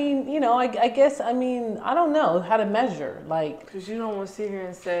 I mean, you know, I guess, I mean, I don't know how to measure. Like, because you don't want to sit here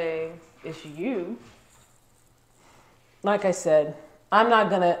and say, it's you. Like I said, I'm not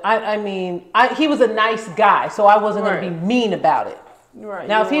going to, he was a nice guy, so I wasn't going to be mean about it. Right.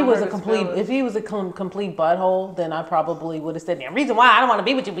 Now, if he was a complete butthole, then I probably would have said, the reason why I don't want to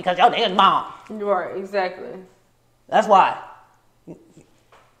be with you because your nigga's mom. Right, exactly. That's why.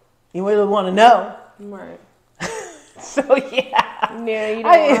 You really want to know. Right. So, yeah. Yeah, you don't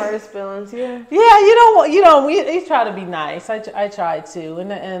want to hurt his feelings, yeah. Yeah, you try to be nice. I tried to.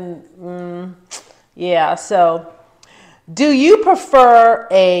 And yeah, so... Do you prefer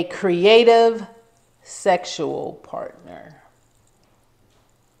a creative sexual partner?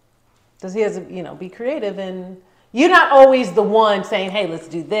 Does he has to, be creative? And you're not always the one saying, hey, let's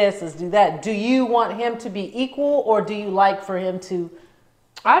do this, let's do that. Do you want him to be equal, or do you like for him to?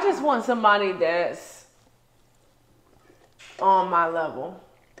 I just want somebody that's on my level.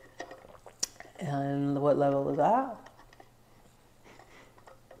 And what level is that?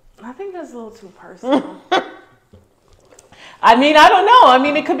 I think that's a little too personal. I mean, I don't know.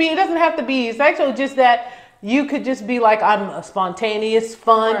 It doesn't have to be sexual, just that you could just be like, I'm a spontaneous,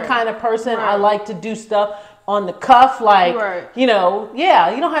 fun kind of person. Right. I like to do stuff on the cuff, like, you don't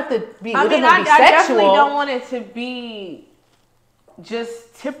have to be, I definitely don't want it to be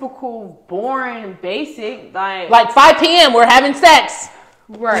just typical, boring, basic, like 5 p.m. we're having sex.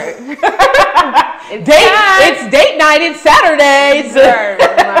 Right. It's date night. It's Saturdays. Right.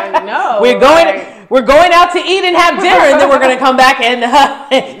 Like, no. We're going out to eat and have dinner, and then we're going to come back and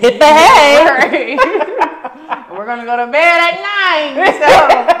hit the hay. Right. We're going to go to bed at 9.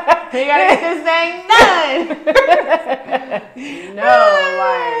 So you got to get this thing done. Yeah.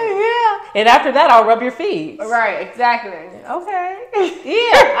 And after that, I'll rub your feet. Right. Exactly. Okay.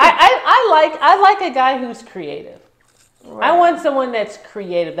 Yeah. I like a guy who's creative. Right. I want someone that's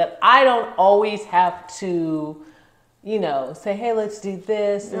creative, that I don't always have to, say, hey, let's do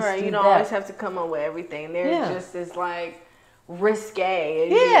this. Right, you don't always have to come up with everything. They're just as risque.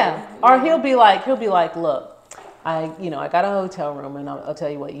 Yeah. Or he'll be like, look, I got a hotel room, and I'll tell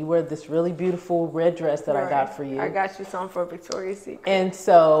you what, you wear this really beautiful red dress that I got for you. I got you some for Victoria's Secret. And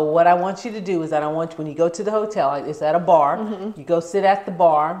so what I want you to do is that when you go to the hotel, it's at a bar, you go sit at the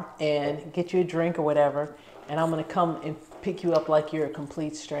bar and get you a drink or whatever. And I'm going to come and pick you up like you're a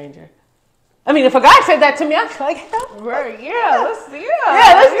complete stranger. I mean, if a guy said that to me, I'd be like, right, let's do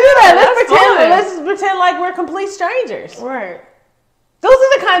that. Let's pretend like we're complete strangers. Right. Those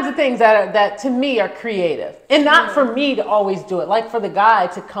are the kinds of things that to me are creative. And not for me to always do it. Like for the guy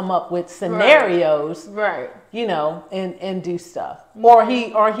to come up with scenarios. Right. And do stuff. Or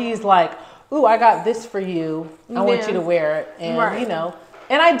he's like, ooh, I got this for you. I want you to wear it. And,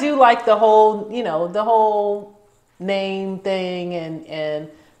 and I do like the whole name thing and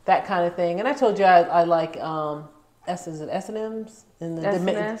that kind of thing. And I told you I like is it S&M's?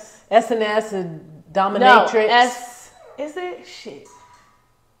 S&S and Dominatrix. No, is it? Shit.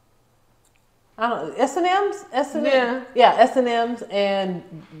 I don't know. S&M's? S&M? Yeah, S&M's and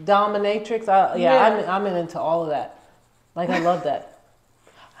Dominatrix. I'm into all of that. Like, I love that.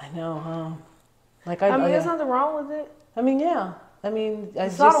 I know, huh? Like, there's nothing wrong with it. Yeah.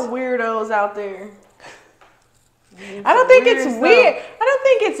 There's a lot of weirdos out there. I don't think it's weird. I don't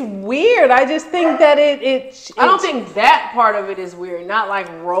think it's weird. I just think that I don't think that part of it is weird. Not like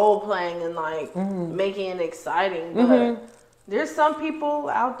role playing and making it exciting. But there's some people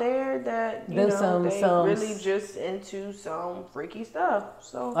out there that they really just into some freaky stuff.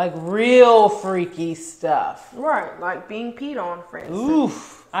 So like real freaky stuff. Right, like being peed on, for instance.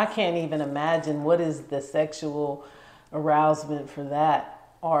 Oof! I can't even imagine what is the sexual arousement for that.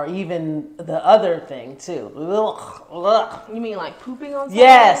 Or even the other thing too. Ugh. You mean like pooping on something?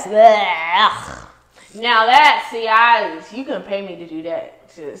 Yes. Ugh. Now that, you can pay me to do that.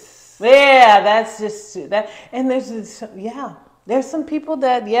 That's just that. And there's some people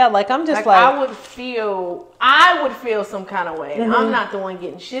that I'm just like I would feel some kind of way. I'm not the one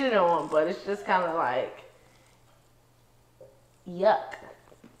getting shitted on, but it's just kind of like yuck.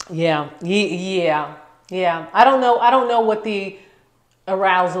 Yeah. I don't know what the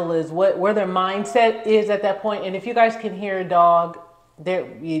arousal is, where their mindset is at that point. And if you guys can hear a dog,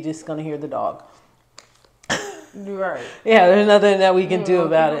 you're just gonna hear the dog. Right. Yeah, there's nothing that we can do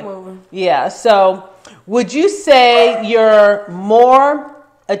about it. Moving. Yeah. So would you say you're more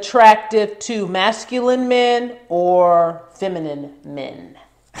attractive to masculine men or feminine men?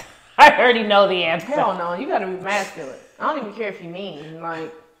 I already know the answer. Hell no, you gotta be masculine. I don't even care if you mean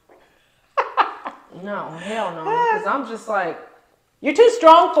like no, hell no. Because I'm just like, you're too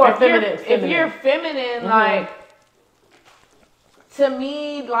strong for feminine. If you're feminine, like, to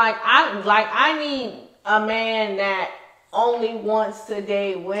me, I need a man that only wants to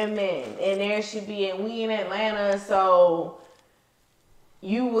date women, and there should be, and we in Atlanta, so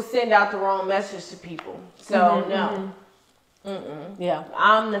you will send out the wrong message to people. So no. Yeah,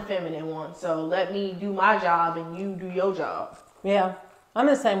 I'm the feminine one, so let me do my job and you do your job. Yeah. I'm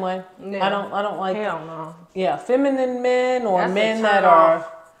the same way. Yeah. I don't like. Hell no. Yeah, feminine men or men that are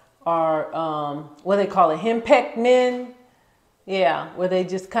what they call it, henpecked men. Yeah, where they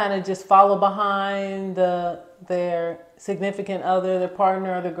just kind of just follow behind their significant other, their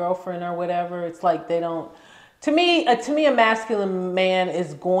partner, or their girlfriend, or whatever. It's like they don't. To me, a masculine man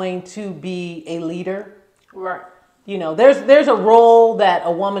is going to be a leader. Right. you know, there's a role that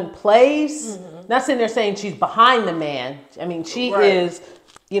a woman plays. Not sitting there saying she's behind the man. I mean, she is,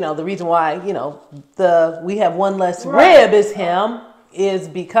 you know, the reason why, you know, we have one less rib is him is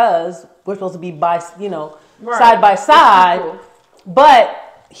because we're supposed to be side by side. But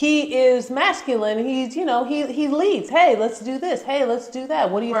he is masculine. He's, you know, he leads. Hey, let's do this. Hey, let's do that.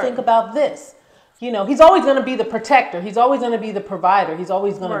 What do you think about this? You know, he's always going to be the protector. He's always going to be the provider. He's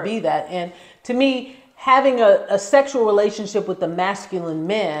always going to be that. And to me, having a sexual relationship with the masculine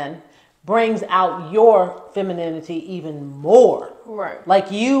man brings out your femininity even more. Right.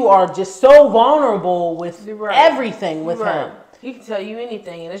 Like you are just so vulnerable with everything with him. He can tell you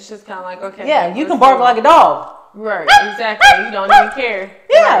anything, and it's just kind of like, okay. Yeah, you can bark like a dog. Right, exactly. You don't even care.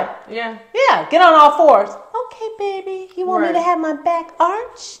 Yeah. Right. Yeah. Yeah, get on all fours. Okay, baby, you want me to have my back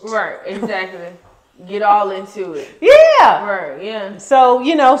arched? Right, exactly. Get all into it. Yeah. Right, yeah. So,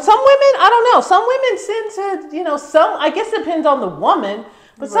 you know, some women, I don't know, some women tend to, you know, I guess it depends on the woman.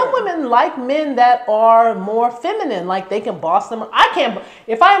 But some women like men that are more feminine, like they can boss them. I can't.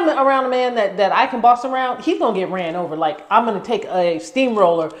 If I'm around a man that I can boss him around, he's gonna get ran over. Like I'm gonna take a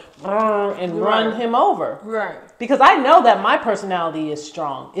steamroller and run him over. Right. Because I know that my personality is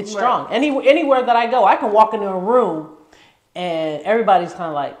strong. It's strong. Anywhere that I go, I can walk into a room, and everybody's kind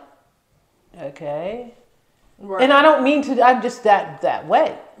of like, okay. Right. And I don't mean to. I'm just that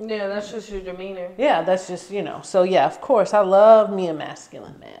way. Yeah, that's just your demeanor. Yeah, that's just, you know. So yeah, of course, I love me a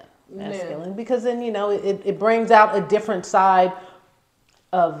masculine man. Because then, you know, it brings out a different side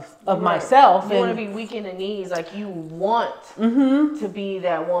of myself. You want to be weak in the knees, like you want to be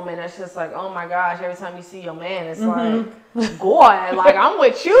that woman that's just like, oh my gosh, every time you see your man, it's like, boy, like I'm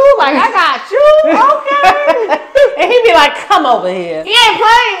with you, like I got you, okay. And he'd be like, come over here. He ain't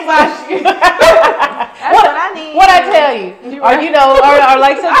playing about you. That's what I need. What I tell you, or you know, or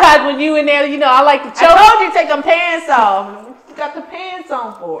like sometimes when you in there, you know, I like to choke. I told you to take them pants off. You got the pants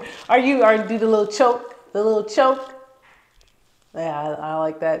on for. Or do the little choke. Yeah, I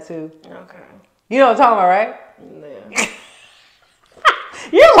like that too. Okay. You know what I'm talking about, right? Yeah.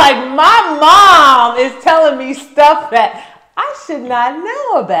 You're like, my mom is telling me stuff that I should not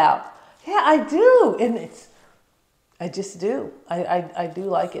know about. Yeah, I do. And I just do. I do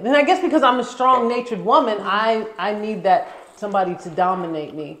like it. And I guess because I'm a strong-natured woman, I need that somebody to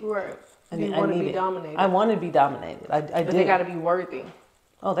dominate me. Right. You want to be dominated. I want to be dominated. I do. But they got to be worthy.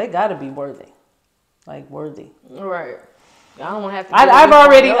 Oh, they got to be worthy. Like worthy. Right. I don't want to have to.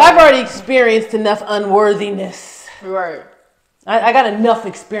 I've already experienced enough unworthiness. Right. I got enough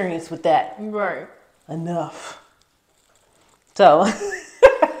experience with that. Right. Enough. So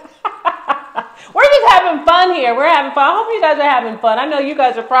we're just having fun here. We're having fun. I hope you guys are having fun. I know you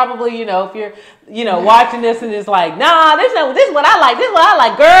guys are probably, you know, if you're, you know, watching this and it's like, nah, this is what I like. This is what I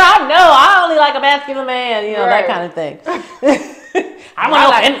like. Girl, I know. I only like a masculine man. You know, that kind of thing. I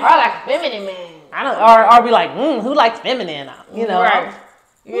like a feminine man. Or be like, who likes feminine? You know. Right.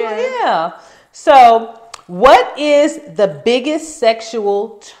 Yeah. Yeah. So, what is the biggest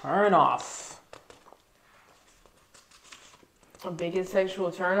sexual turnoff? A biggest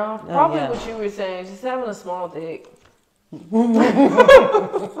sexual turnoff? Probably what you were saying, just having a small dick.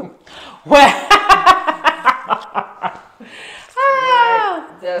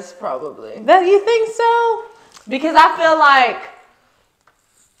 That's probably. That you think so? Because I feel like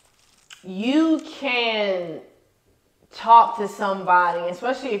you can talk to somebody,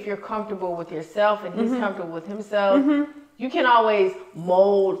 especially if you're comfortable with yourself and he's comfortable with himself. You can always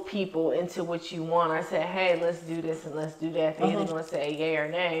mold people into what you want. I said, hey, let's do this and let's do that. They're either going to say yay or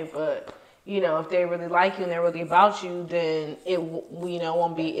nay. But, you know, if they really like you and they're really about you, then it, you know,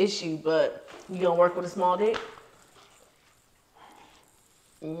 won't be an issue. But you going to work with a small dick?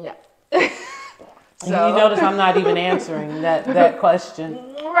 No. So. You notice I'm not even answering that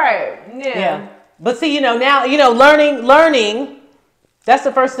question. Right. Yeah. But see, you know, now, you know, learning, that's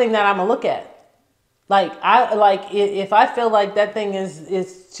the first thing that I'm going to look at. Like, if I feel like that thing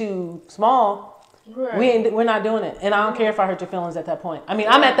is too small, we're not doing it. And I don't care if I hurt your feelings at that point. I mean,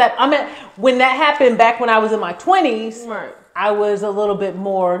 when that happened back when I was in my 20s, I was a little bit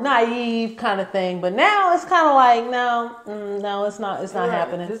more naive kind of thing. But now it's kind of like, no, it's not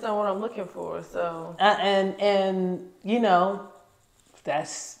happening. This is not what I'm looking for. So, and you know,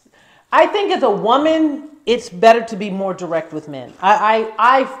 I think as a woman, it's better to be more direct with men.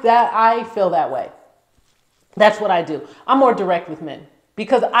 I feel that way. That's what I do. I'm more direct with men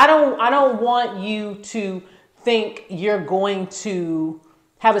because I don't want you to think you're going to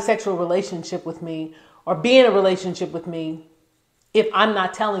have a sexual relationship with me or be in a relationship with me if I'm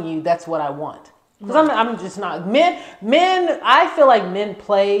not telling you that's what I want. Because I'm just not. Men, I feel like men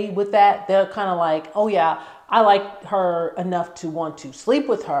play with that. They're kind of like, oh yeah, I like her enough to want to sleep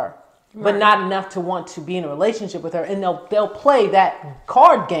with her, but not enough to want to be in a relationship with her. And they'll play that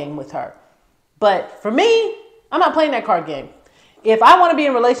card game with her. But for me, I'm not playing that card game. If I want to be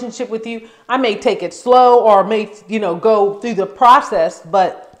in a relationship with you, I may take it slow or may, go through the process.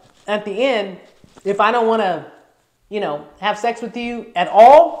 But at the end, if I don't want to, have sex with you at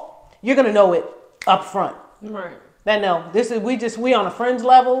all, you're going to know it up front. Right. That no, we on a friends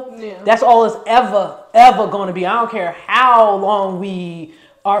level. Yeah. That's all it's ever going to be. I don't care how long we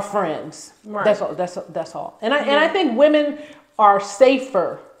are friends. Right. That's all. And I think women are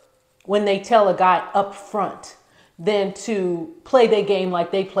safer when they tell a guy up front than to play their game like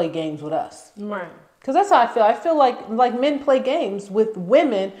they play games with us. Right. Because that's how I feel. I feel like men play games with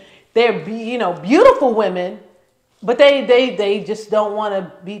women. They're beautiful women, but they just don't want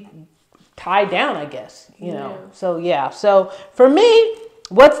to be tied down, I guess, Yeah. So for me,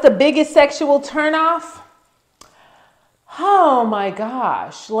 what's the biggest sexual turnoff? Oh my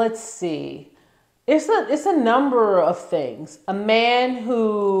gosh. Let's see. It's a number of things. A man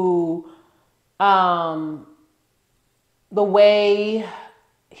who, the way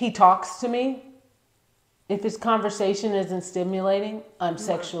he talks to me, if his conversation isn't stimulating, I'm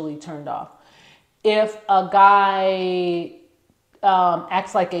sexually turned off. If a guy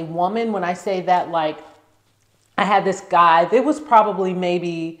acts like a woman, when I say that, like, I had this guy, it was probably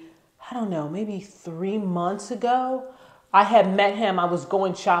maybe 3 months ago. I had met him. I was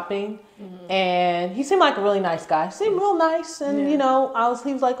going shopping, and he seemed like a really nice guy. Seemed real nice, and he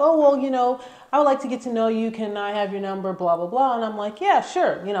was like, oh well, I would like to get to know you. Can I have your number? Blah blah blah. And I'm like, yeah,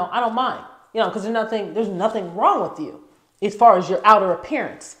 sure. I don't mind. Because there's nothing wrong with you as far as your outer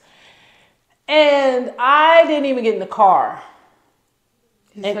appearance. And I didn't even get in the car.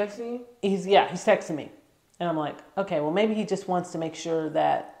 He's texting you? He's texting me. And I'm like, okay, well, maybe he just wants to make sure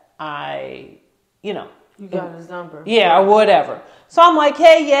that you got his number. Yeah, or whatever. So I'm like,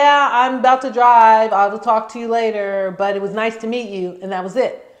 hey, yeah, I'm about to drive. I'll talk to you later. But it was nice to meet you. And that was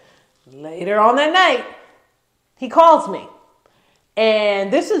it. Later on that night, he calls me.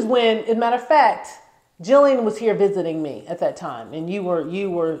 And this is when, as a matter of fact, Jillian was here visiting me at that time. And you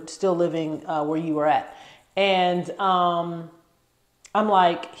were still living where you were at. And I'm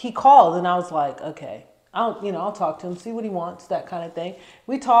like, he called, and I was like, okay, I'll talk to him, see what he wants, that kind of thing.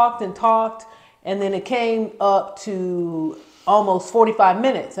 We talked, and then it came up to almost 45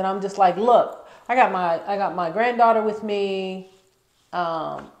 minutes, and I'm just like, look, I got my granddaughter with me.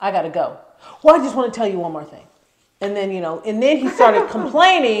 I gotta go. Well, I just want to tell you one more thing. And then, he started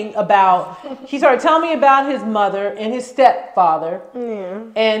complaining he started telling me about his mother and his stepfather. Yeah.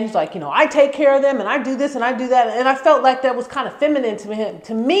 And he's like, I take care of them and I do this and I do that. And I felt like that was kind of feminine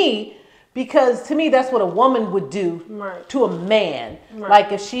to me, because to me, that's what a woman would do to a man. Right.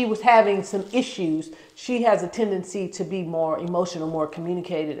 Like if she was having some issues, she has a tendency to be more emotional, more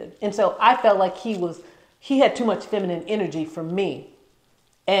communicative. And so I felt like he had too much feminine energy for me.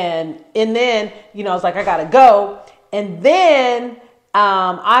 And then, I was like, I gotta go. And then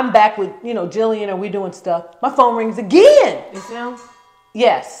I'm back with, Jillian, and we doing stuff. My phone rings again. It's him?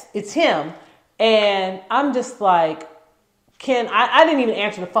 Yes, it's him. And I'm just like, I didn't even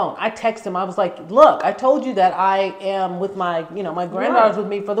answer the phone. I texted him. I was like, look, I told you that I am with my granddaughter's with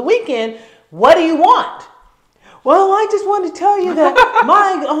me for the weekend. What do you want? Well, I just wanted to tell you that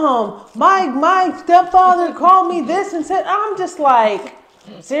my stepfather called me this and said, I'm just like,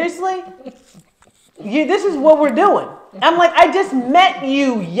 seriously? This is what we're doing. I'm like, I just met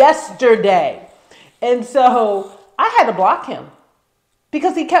you yesterday. And so I had to block him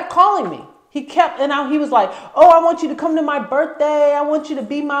because he kept calling me. He was like, oh, I want you to come to my birthday. I want you to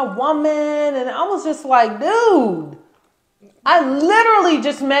be my woman. And I was just like, dude, I literally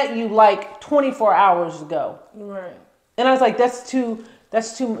just met you like 24 hours ago. Right. And I was like, I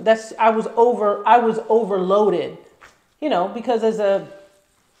was overloaded, because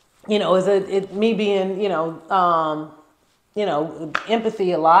me being,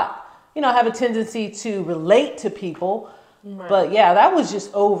 empathy a lot, I have a tendency to relate to people. Right. But yeah, that was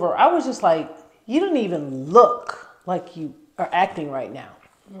just over. I was just like, you don't even look like you are acting right now.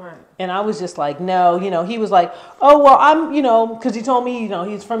 Right. And I was just like, no, he was like, oh, well, I'm, because he told me,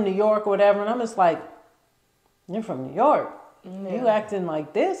 he's from New York or whatever. And I'm just like, you're from New York. Yeah. You acting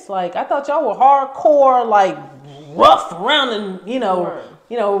like this? Like, I thought y'all were hardcore, like rough around and,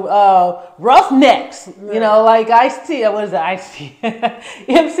 roughnecks, right. Like Ice-T. What is it? Ice-T.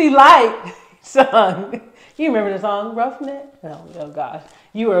 MC Light song. You remember the song Roughneck? Oh gosh,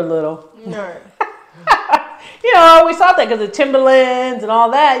 you were little. Right. We saw that because of Timberlands and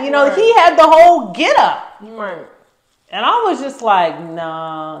all that. Right. He had the whole get up. Right. And I was just like,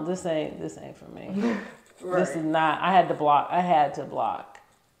 nah, this ain't for me. Right. This is not. I had to block. I had to block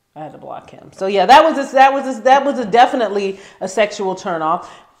him. So yeah, that was definitely a sexual turnoff.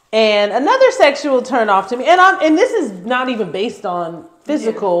 And another sexual turnoff to me, and this is not even based on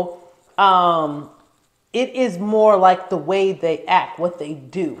physical. Yeah. It is more like the way they act, what they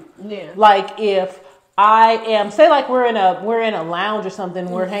do. Yeah. Like if I am, say like we're in a lounge or something,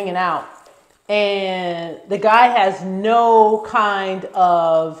 we're hanging out, and the guy has no kind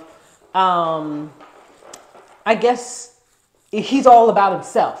of, I guess he's all about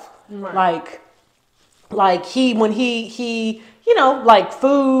himself. Right. Like when he like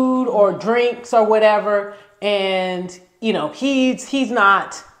food or drinks or whatever, and he's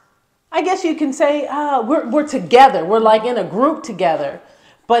not. I guess you can say we're together. We're like in a group together,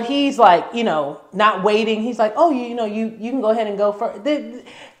 but he's like not waiting. He's like, oh, you can go ahead and go first.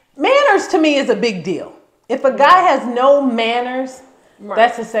 Manners to me is a big deal. If a guy has no manners,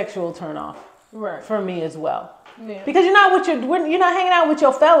 that's a sexual turnoff for me as well. Yeah. Because you're not hanging out with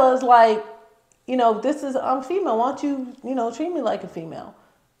your fellas like, I'm female. Why don't you treat me like a female?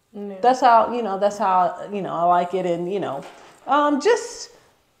 Yeah. That's how I like it, and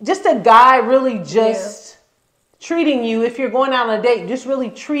just a guy really just treating you, if you're going out on a date, just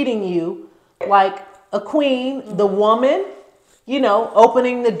really treating you like a queen, the woman,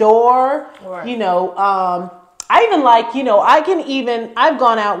 opening the door, I even like, I've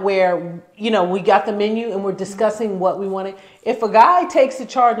gone out where, we got the menu and we're discussing what we wanted. If a guy takes the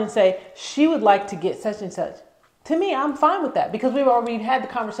charge and say, she would like to get such and such, to me, I'm fine with that because we've already had the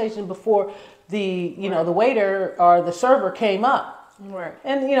conversation before the waiter or the server came up. Right.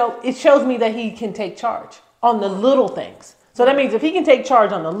 And, it shows me that he can take charge on the little things. So that means if he can take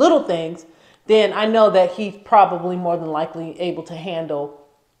charge on the little things, then I know that he's probably more than likely able to handle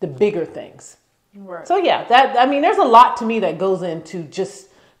the bigger things. Right. So yeah, there's a lot to me that goes into just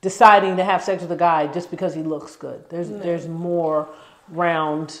deciding to have sex with a guy just because he looks good. There's more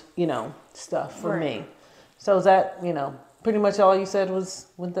round, stuff for me. So is that, pretty much all you said was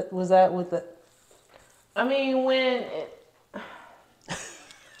that with the... I mean,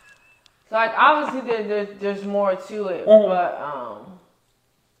 like, obviously, there's more to it, but,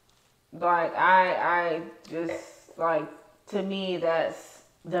 like, I just, like, to me, that's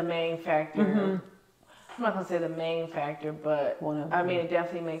the main factor. Mm-hmm. I'm not going to say the main factor, but, it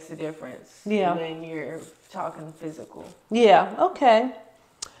definitely makes a difference when you're talking physical. Yeah, okay.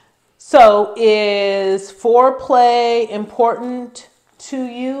 So, is foreplay important to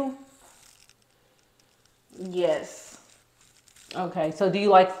you? Yes. Okay, so do you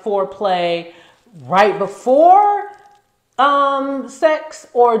like foreplay right before sex,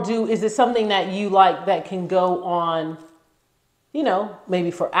 or is it something that you like that can go on,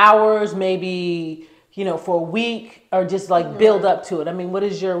 maybe for hours, maybe for a week, or just like build up to it? I mean, what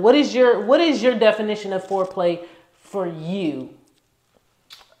is your definition of foreplay for you?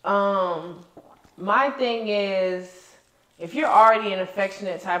 My thing is, if you're already an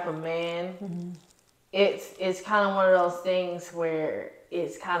affectionate type of man. It's kind of one of those things where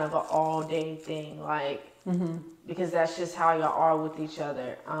it's kind of an all day thing, like, because that's just how y'all are with each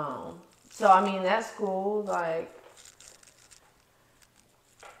other. So I mean, that's cool. Like,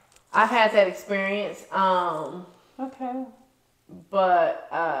 I've had that experience. Okay. But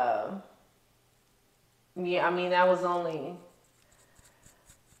yeah, I mean, that was only.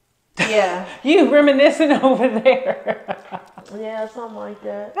 Yeah. You reminiscing over there. Yeah, something like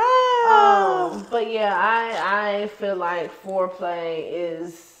that. But yeah, I feel like foreplay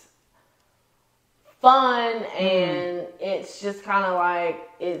is fun, and it's just kind of like,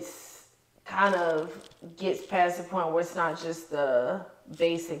 it's kind of gets past the point where it's not just the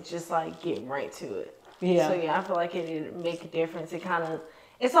basic, just like getting right to it. Yeah. So yeah, I feel like it'd make a difference.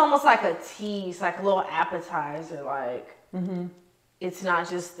 It's almost like a tease, like a little appetizer, like. It's not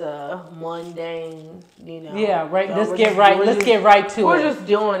just the mundane, Yeah, right. Let's get right to it. We're just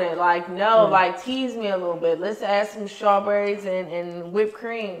doing it. Like, no, like, tease me a little bit. Let's add some strawberries and whipped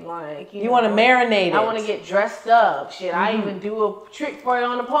cream. Like, you want to marinate it. I want to get dressed up. Shit, I even do a trick for you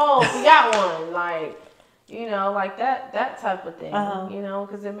on the pole if you got one. Like, like that type of thing.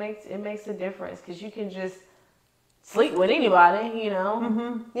 Because it makes a difference. Because you can just sleep with anybody,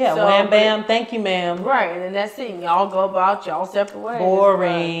 Yeah, so, wham, bam, thank you, ma'am. Right, and then that's it. Y'all go about y'all separate ways.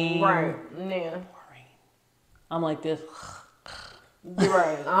 Boring. Right, yeah. Boring. I'm like this.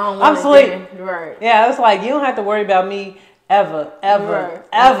 Right. I'm asleep. Right. Yeah, it's like, you don't have to worry about me ever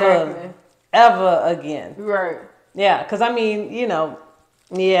again. Right. Yeah, because I mean, yeah.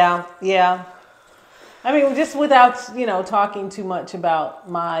 I mean, just without, talking too much about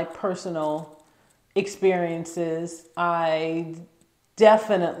my personal experiences, I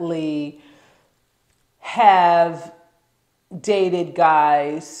definitely have dated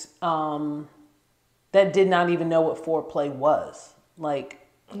guys that did not even know what foreplay was. Like,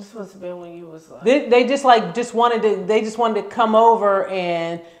 this must have been when you was like they just wanted to come over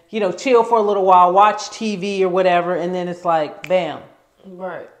and, you know, chill for a little while, watch TV or whatever, and then it's like bam.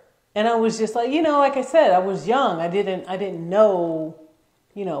 Right. And I was just like, you know, like I said, I was young. I didn't know,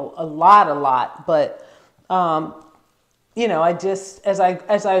 you know, a lot, but you know, I just as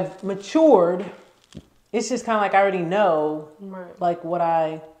I've matured, it's just kind of like I already know, right, like what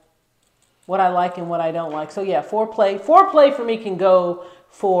I like and what I don't like. So yeah, foreplay for me can go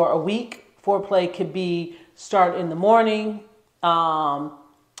for a week. Foreplay could be start in the morning.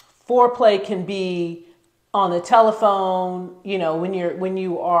 Foreplay can be on the telephone, you know, when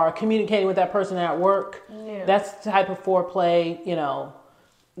you are communicating with that person at work. Yeah. That's the type of foreplay, you know,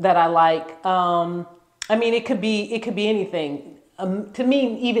 that I like. I mean, it could be anything. To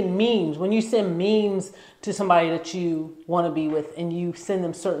me, even memes, when you send memes to somebody that you want to be with and you send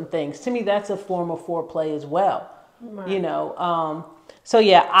them certain things, to me, that's a form of foreplay as well. Right. You know, so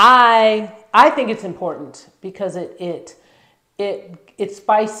yeah, I think it's important because it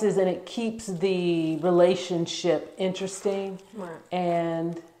spices and it keeps the relationship interesting. Right.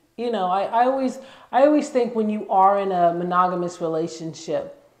 And you know, I always think when you are in a monogamous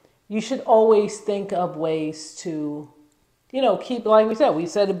relationship, you should always think of ways to, you know, keep, like we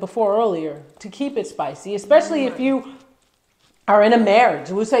said it before earlier, to keep it spicy, especially if you are in a marriage.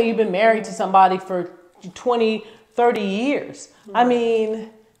 We'll say you've been married to somebody for 20, 30 years. Right. I mean,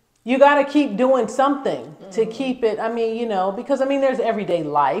 you got to keep doing something to keep it. I mean, you know, because I mean, there's everyday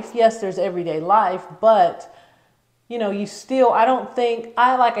life. Yes, there's everyday life, but you know, you still, I don't think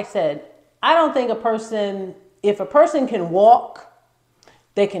if a person can walk,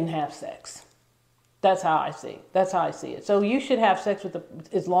 they can have sex. That's how I see it. So you should have sex with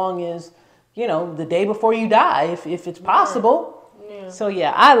as long as, you know, the day before you die, if it's possible. Yeah. So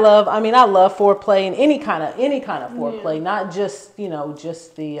yeah, I love foreplay and any kind of foreplay, not just, you know,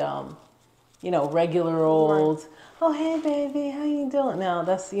 just the, you know, regular old, right, oh, hey baby, how you doing? Now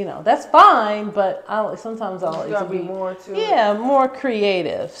that's, you know, that's fine, but sometimes I'll be more too. Yeah, more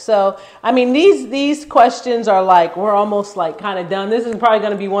creative. So, I mean, these questions are like, we're almost like kind of done. This is probably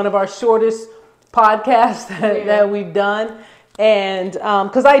going to be one of our shortest podcasts that we've done. And,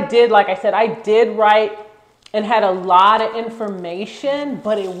 cause I did write and had a lot of information,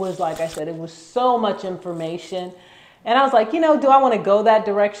 but it was, like I said, it was so much information. And I was like, you know, do I want to go that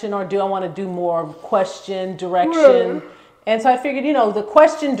direction or do I want to do more question direction? Right. And so I figured, you know, the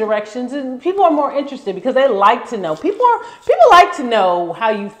question directions, and people are more interested because they like to know. People like to know how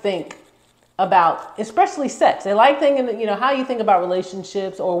you think about, especially sex. They like thinking, you know, how you think about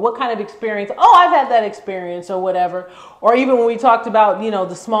relationships or what kind of experience. Oh, I've had that experience or whatever. Or even when we talked about, you know,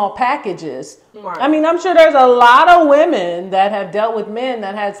 the small packages. Right. I mean, I'm sure there's a lot of women that have dealt with men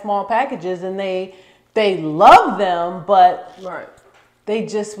that had small packages and they love them, but right, they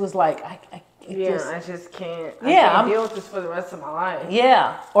just was like, I just can't. I can't deal with this for the rest of my life.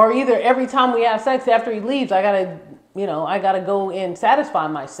 Yeah. Or either every time we have sex after he leaves, I gotta go and satisfy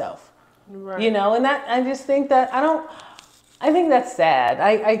myself. Right. You know, and that, I just think that I think that's sad.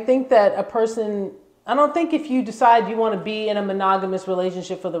 I think that I don't think if you decide you want to be in a monogamous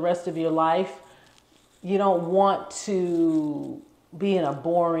relationship for the rest of your life, you don't want to be in a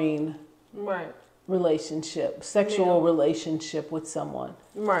boring, right, sexual relationship with someone.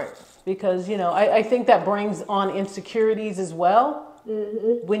 Right. Because, you know, I think that brings on insecurities as well.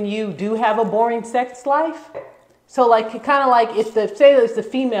 Mm-hmm. When you do have a boring sex life. So like, kind of like if the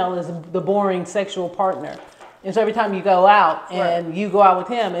female is the boring sexual partner. And so every time you go out and right, you go out with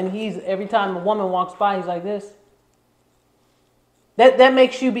him and every time a woman walks by, he's like this. That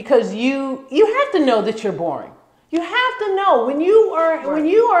makes you, because you have to know that you're boring. You have to know when you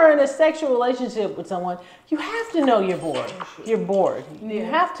are in a sexual relationship with someone, you have to know you're bored. You're bored. Yeah. You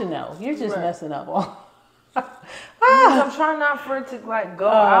have to know. You're just messing up all. I'm trying not for it to like go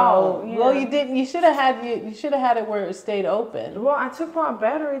out. Yeah. Well, you didn't. You should have had it where it stayed open. Well, I took my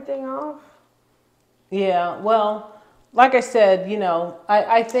battery thing off. Yeah. Well, like I said, you know,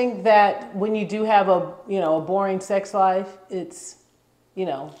 I think that when you do have a boring sex life, it's, you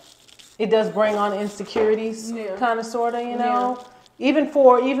know, it does bring on insecurities, kind of, sort of, you know, even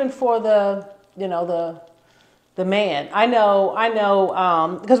for the, you know, the man. I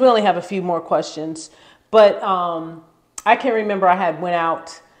know, because we only have a few more questions, but I can remember I went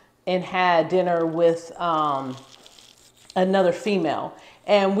out and had dinner with another female,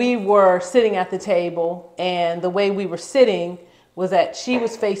 and we were sitting at the table, and the way we were sitting was that she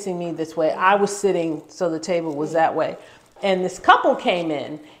was facing me this way. I was sitting, so the table was that way. and this couple came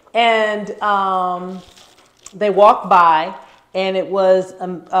in, and they walked by, and it was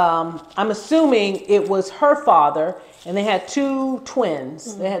I'm assuming it was her father, and they had two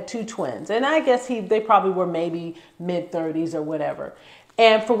twins. They had two twins, and I guess they probably were maybe mid-30s or whatever.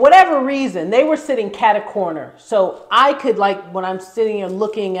 And for whatever reason, they were sitting cat a corner. So I could, like, when I'm sitting and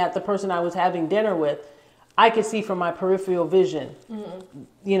looking at the person I was having dinner with, I could see from my peripheral vision,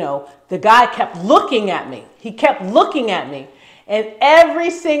 you know, the guy kept looking at me. He kept looking at me. And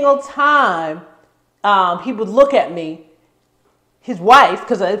every single time he would look at me, his wife,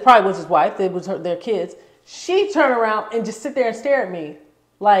 because it probably was his wife, it was their kids, she'd turn around and just sit there and stare at me.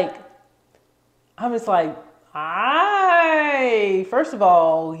 Like, I was like, first of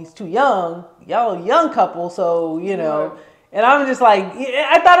all, he's too young. Y'all a young couple, so, you know. And I'm just like,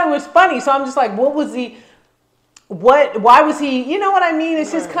 I thought it was funny. So I'm just like, what was he, why was he, you know what I mean?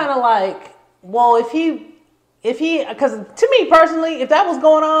 It's just kind of like, well, if he, because to me personally, if that was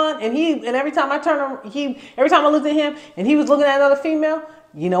going on and every time I every time I looked at him and he was looking at another female,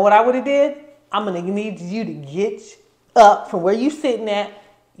 you know what I would have did? I'm going to need you to get up from where you sitting at.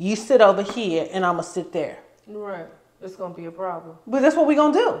 You sit over here and I'm going to sit there. Right. It's going to be a problem. But that's what we're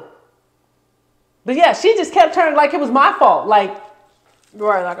going to do. But yeah, she just kept turning like it was my fault. Like,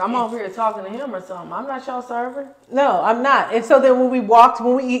 right, like I'm over here talking to him or something. I'm not y'all server. No, I'm not. And so then when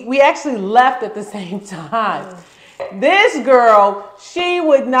we actually left at the same time. This girl, she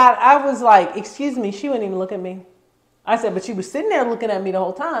would not, I was like, excuse me, she wouldn't even look at me. I said, but she was sitting there looking at me the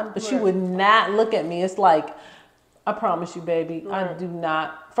whole time, but she would not look at me. It's like, I promise you, baby, I do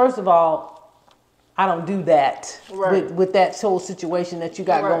not. First of all, I don't do that with that whole situation that you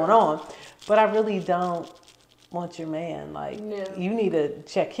got going on. But I really don't want your man. Like, you need to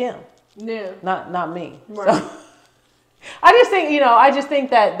check him. Yeah. Not me. Right. So, I just think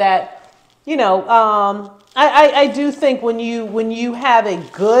that you know, I do think when you have a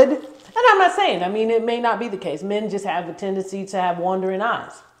good, and I'm not saying, I mean, it may not be the case. Men just have a tendency to have wandering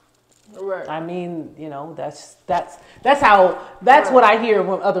eyes. Right. I mean, you know, that's what I hear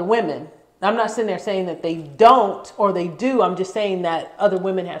from other women. I'm not sitting there saying that they don't or they do. I'm just saying that other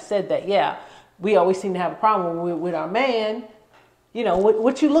women have said that, yeah, we always seem to have a problem with our man. You know,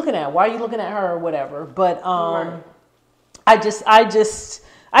 what you looking at? Why are you looking at her or whatever? But I just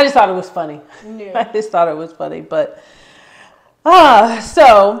thought it was funny. Yeah. I just thought it was funny. But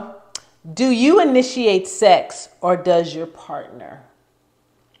so do you initiate sex or does your partner?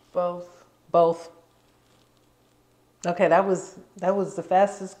 Both. Okay, that was the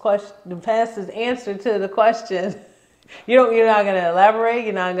fastest question, the fastest answer to the question. You're not gonna elaborate.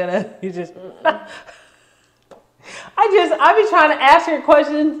 You just. I be trying to ask her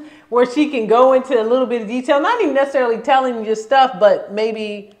questions where she can go into a little bit of detail, not even necessarily telling you stuff, but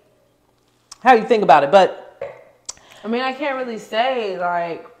maybe how you think about it. But I mean, I can't really say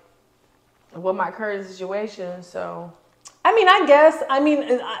like what my current situation. So I mean,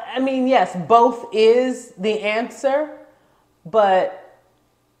 I mean, yes, both is the answer, but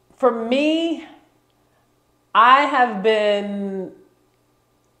for me, I have been,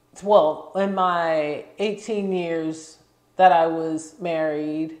 well, in my 18 years that I was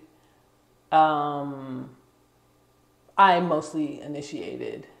married, I mostly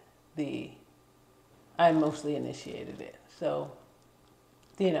initiated it. So,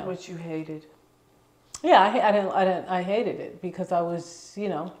 you know. What you hated. Yeah, I hated it because I was, you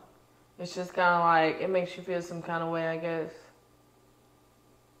know. It's just kind of like, it makes you feel some kind of way, I guess.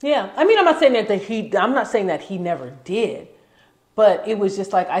 Yeah. I mean, I'm not saying that he never did, but it was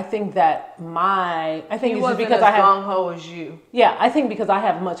just like, I think it's just because I have gung-ho as you. Yeah, I think because I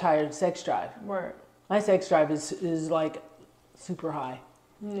have much higher sex drive. Right. My sex drive is like super high.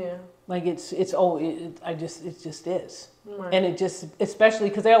 Yeah. Like it just is. Right. And it just, especially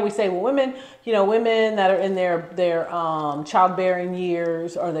because they always say, well, women that are in their childbearing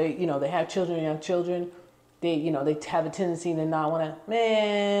years, or they have children, young children, they have a tendency to not want to,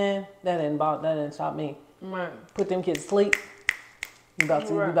 man, that didn't stop me. Right. Put them kids to sleep.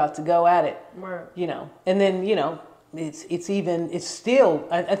 We're about to go at it. Right. And then, it's still,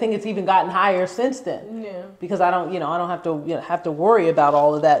 I think it's even gotten higher since then. Yeah. Because I don't have to worry about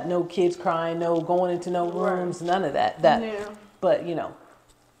all of that. No kids crying, no going into no rooms, none of that. Yeah. But,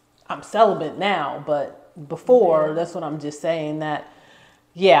 I'm celibate now, but before, that's what I'm just saying that,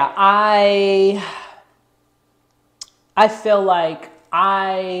 yeah, I feel like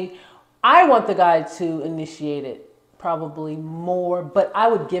I want the guy to initiate it. Probably more, but I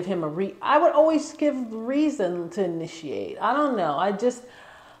would give him I would always give reason to initiate. I don't know. I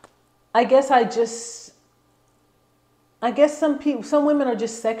guess some women are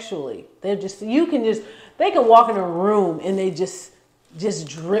just sexually. They're just, they they can walk in a room and they just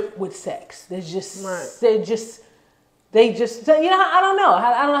drip with sex. They just, you know, I don't know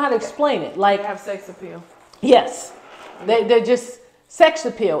how to explain it. Like, they have sex appeal. Yes, they're just sex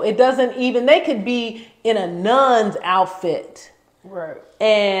appeal. It doesn't even, they could be in a nun's outfit. Right.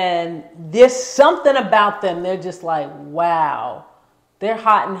 And there's something about them. They're just like, wow, they're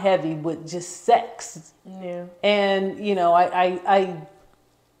hot and heavy with just sex. Yeah. And, you know,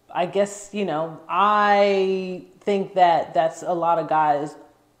 I guess, you know, I think that's a lot of guys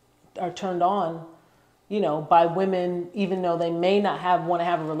are turned on, you know, by women, even though they may not want to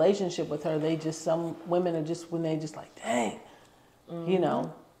have a relationship with her. They just, some women are just, when they just like, dang, you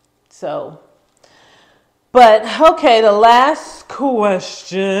know, so. But okay, the last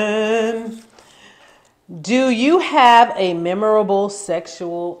question. Do you have a memorable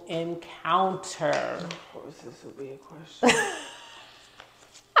sexual encounter? Of course, this would be a question.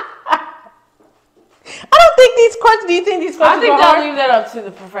 I don't think these questions, do you think these questions were hard? I think they'll leave that up to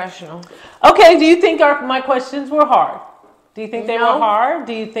the professional. Okay, do you think my questions were hard? Do you think they were hard?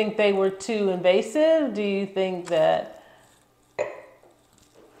 Do you think they were too invasive? Do you think that,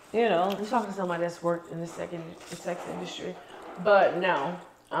 you know? I'm talking to somebody that's worked in the sex industry. But no.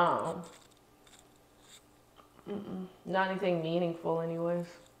 Not anything meaningful anyways.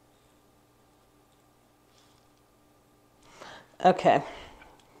 Okay.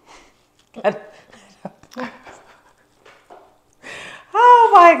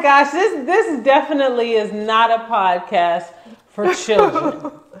 Oh my gosh, this definitely is not a podcast for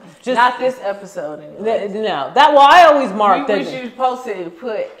children. Just not this episode anyway. No, I always mark that. We should post it,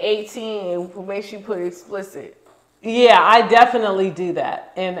 put 18, make sure you put explicit. Yeah, I definitely do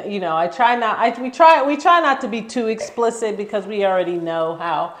that, and you know, we try not to be too explicit because we already know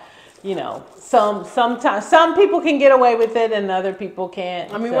how, you know, sometimes some people can get away with it and other people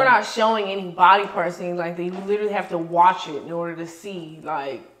can't. I mean, we're not showing any body parts, things like they literally have to watch it in order to see,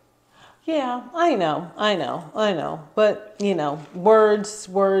 like. Yeah, I know, but you know,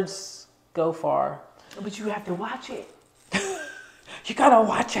 words go far. But you have to watch it. You gotta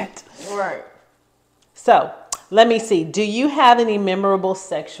watch it. Right. So. Let me see. Do you have any memorable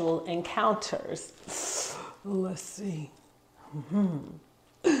sexual encounters? Let's see.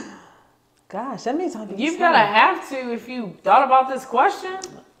 Gosh, that means you've got to have to if you thought about this question.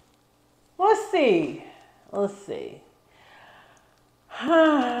 Let's see.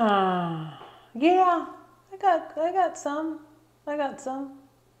 Yeah, I got some.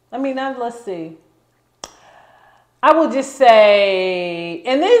 I mean, let's see. I will just say,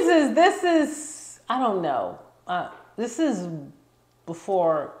 and this is I don't know. This is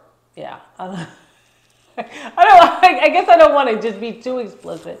before, yeah. I guess I don't want to just be too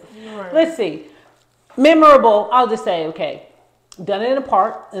explicit. Right. Let's see. Memorable, I'll just say, okay. Done it in a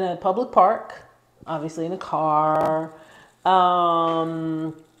park, in a public park, obviously in a car.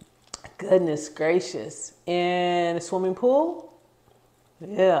 Goodness gracious. In a swimming pool?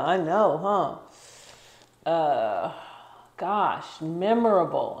 Yeah, I know, huh? Gosh,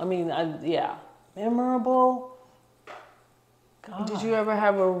 memorable. I mean, yeah. Memorable. God. Did you ever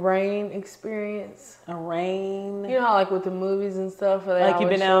have a rain experience? A rain? You know how like with the movies and stuff? Like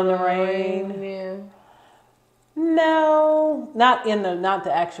you've been out in the rain? Yeah. No, not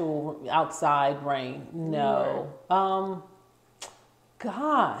the actual outside rain. No. Right.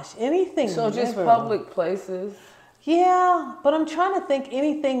 Gosh, anything. So just public places. Yeah, but I'm trying to think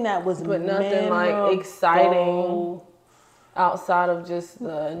anything that was but nothing like exciting. Outside of just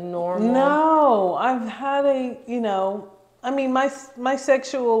the normal? No, I've had I mean, my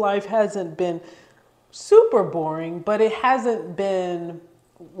sexual life hasn't been super boring, but it hasn't been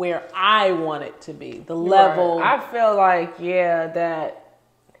where I want it to be. The level. Right. I feel like, that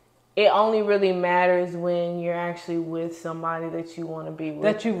it only really matters when you're actually with somebody that you want to be with.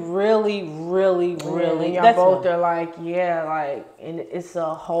 That you really, really, really. Y'all both are like, and it's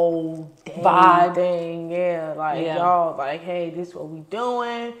a whole vibe thing. Y'all like, hey, this is what we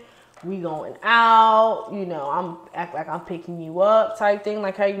doing. We going out. You know, I'm act like I'm picking you up type thing.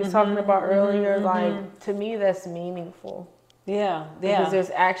 Like how you was talking about earlier. Like to me, that's meaningful. Yeah. Because there's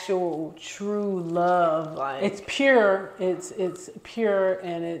actual true love. Like it's pure. It's pure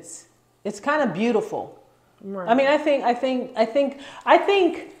and it's kind of beautiful. Right. I mean, I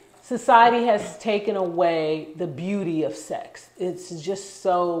think society has taken away the beauty of sex. It's just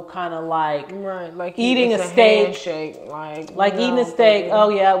so kind of like like eating a steak, handshake, like eating a steak. Oh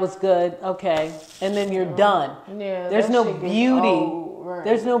yeah, it was good. Okay, and then you're done. Yeah, there's no beauty.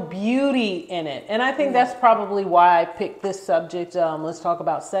 There's no beauty in it, and I think that's probably why I picked this subject. Let's talk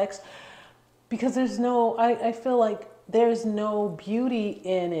about sex, because there's no. I feel like there's no beauty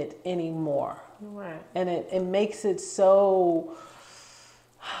in it anymore. Right. And it makes it so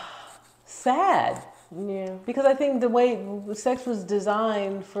sad. Yeah. Because I think the way sex was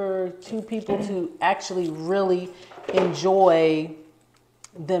designed for two people to actually really enjoy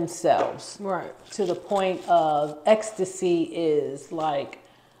themselves. Right. To the point of ecstasy is like,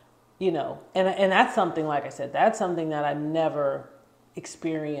 you know, and that's something, like I said, that's something that I've never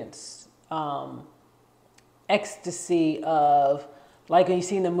experienced. Ecstasy of, like when you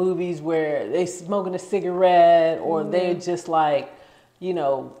see in the movies where they smoking a cigarette or they're just like, you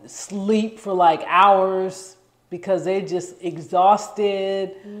know, sleep for like hours because they're just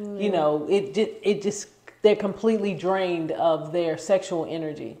exhausted. You know, it just they're completely drained of their sexual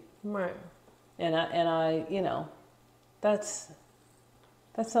energy. Right. And I you know, that's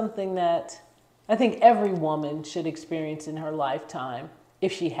something that I think every woman should experience in her lifetime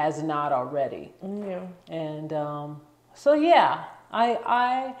if she has not already. Yeah. And so yeah,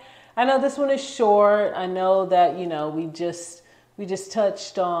 I know this one is short. I know that, you know, we just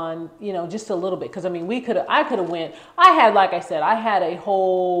touched on, you know, just a little bit, because I mean I could have went. I had, like I said, I had a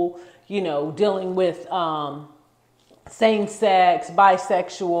whole, you know, dealing with same sex,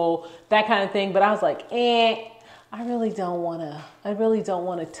 bisexual, that kind of thing. But I was like, I really don't want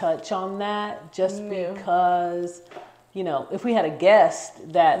to touch on that, just because, you know, if we had a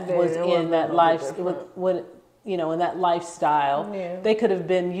guest that was in that life, would you know, in that lifestyle, they could have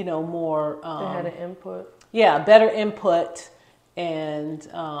been, you know, more. They had an input. Yeah, better input, and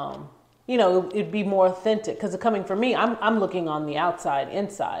you know, it'd be more authentic. Because coming from me, I'm looking on the outside,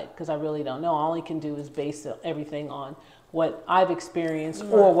 inside, because I really don't know. All I can do is base everything on what I've experienced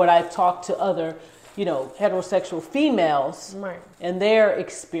or what I've talked to other, you know, heterosexual females and their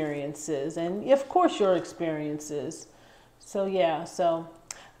experiences, and of course your experiences. So yeah, so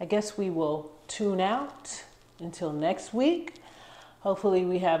I guess we will tune out until next week. Hopefully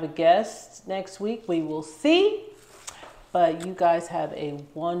we have a guest next week. We will see. But you guys have a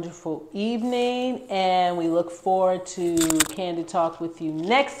wonderful evening, and we look forward to Candid Talk with you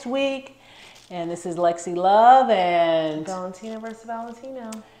next week. And this is Lexee Love and Valentina versus Valentino.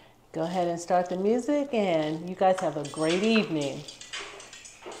 Go ahead and start the music, and you guys have a great evening.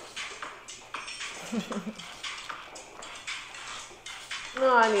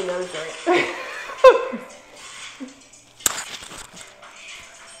 No, I need another drink.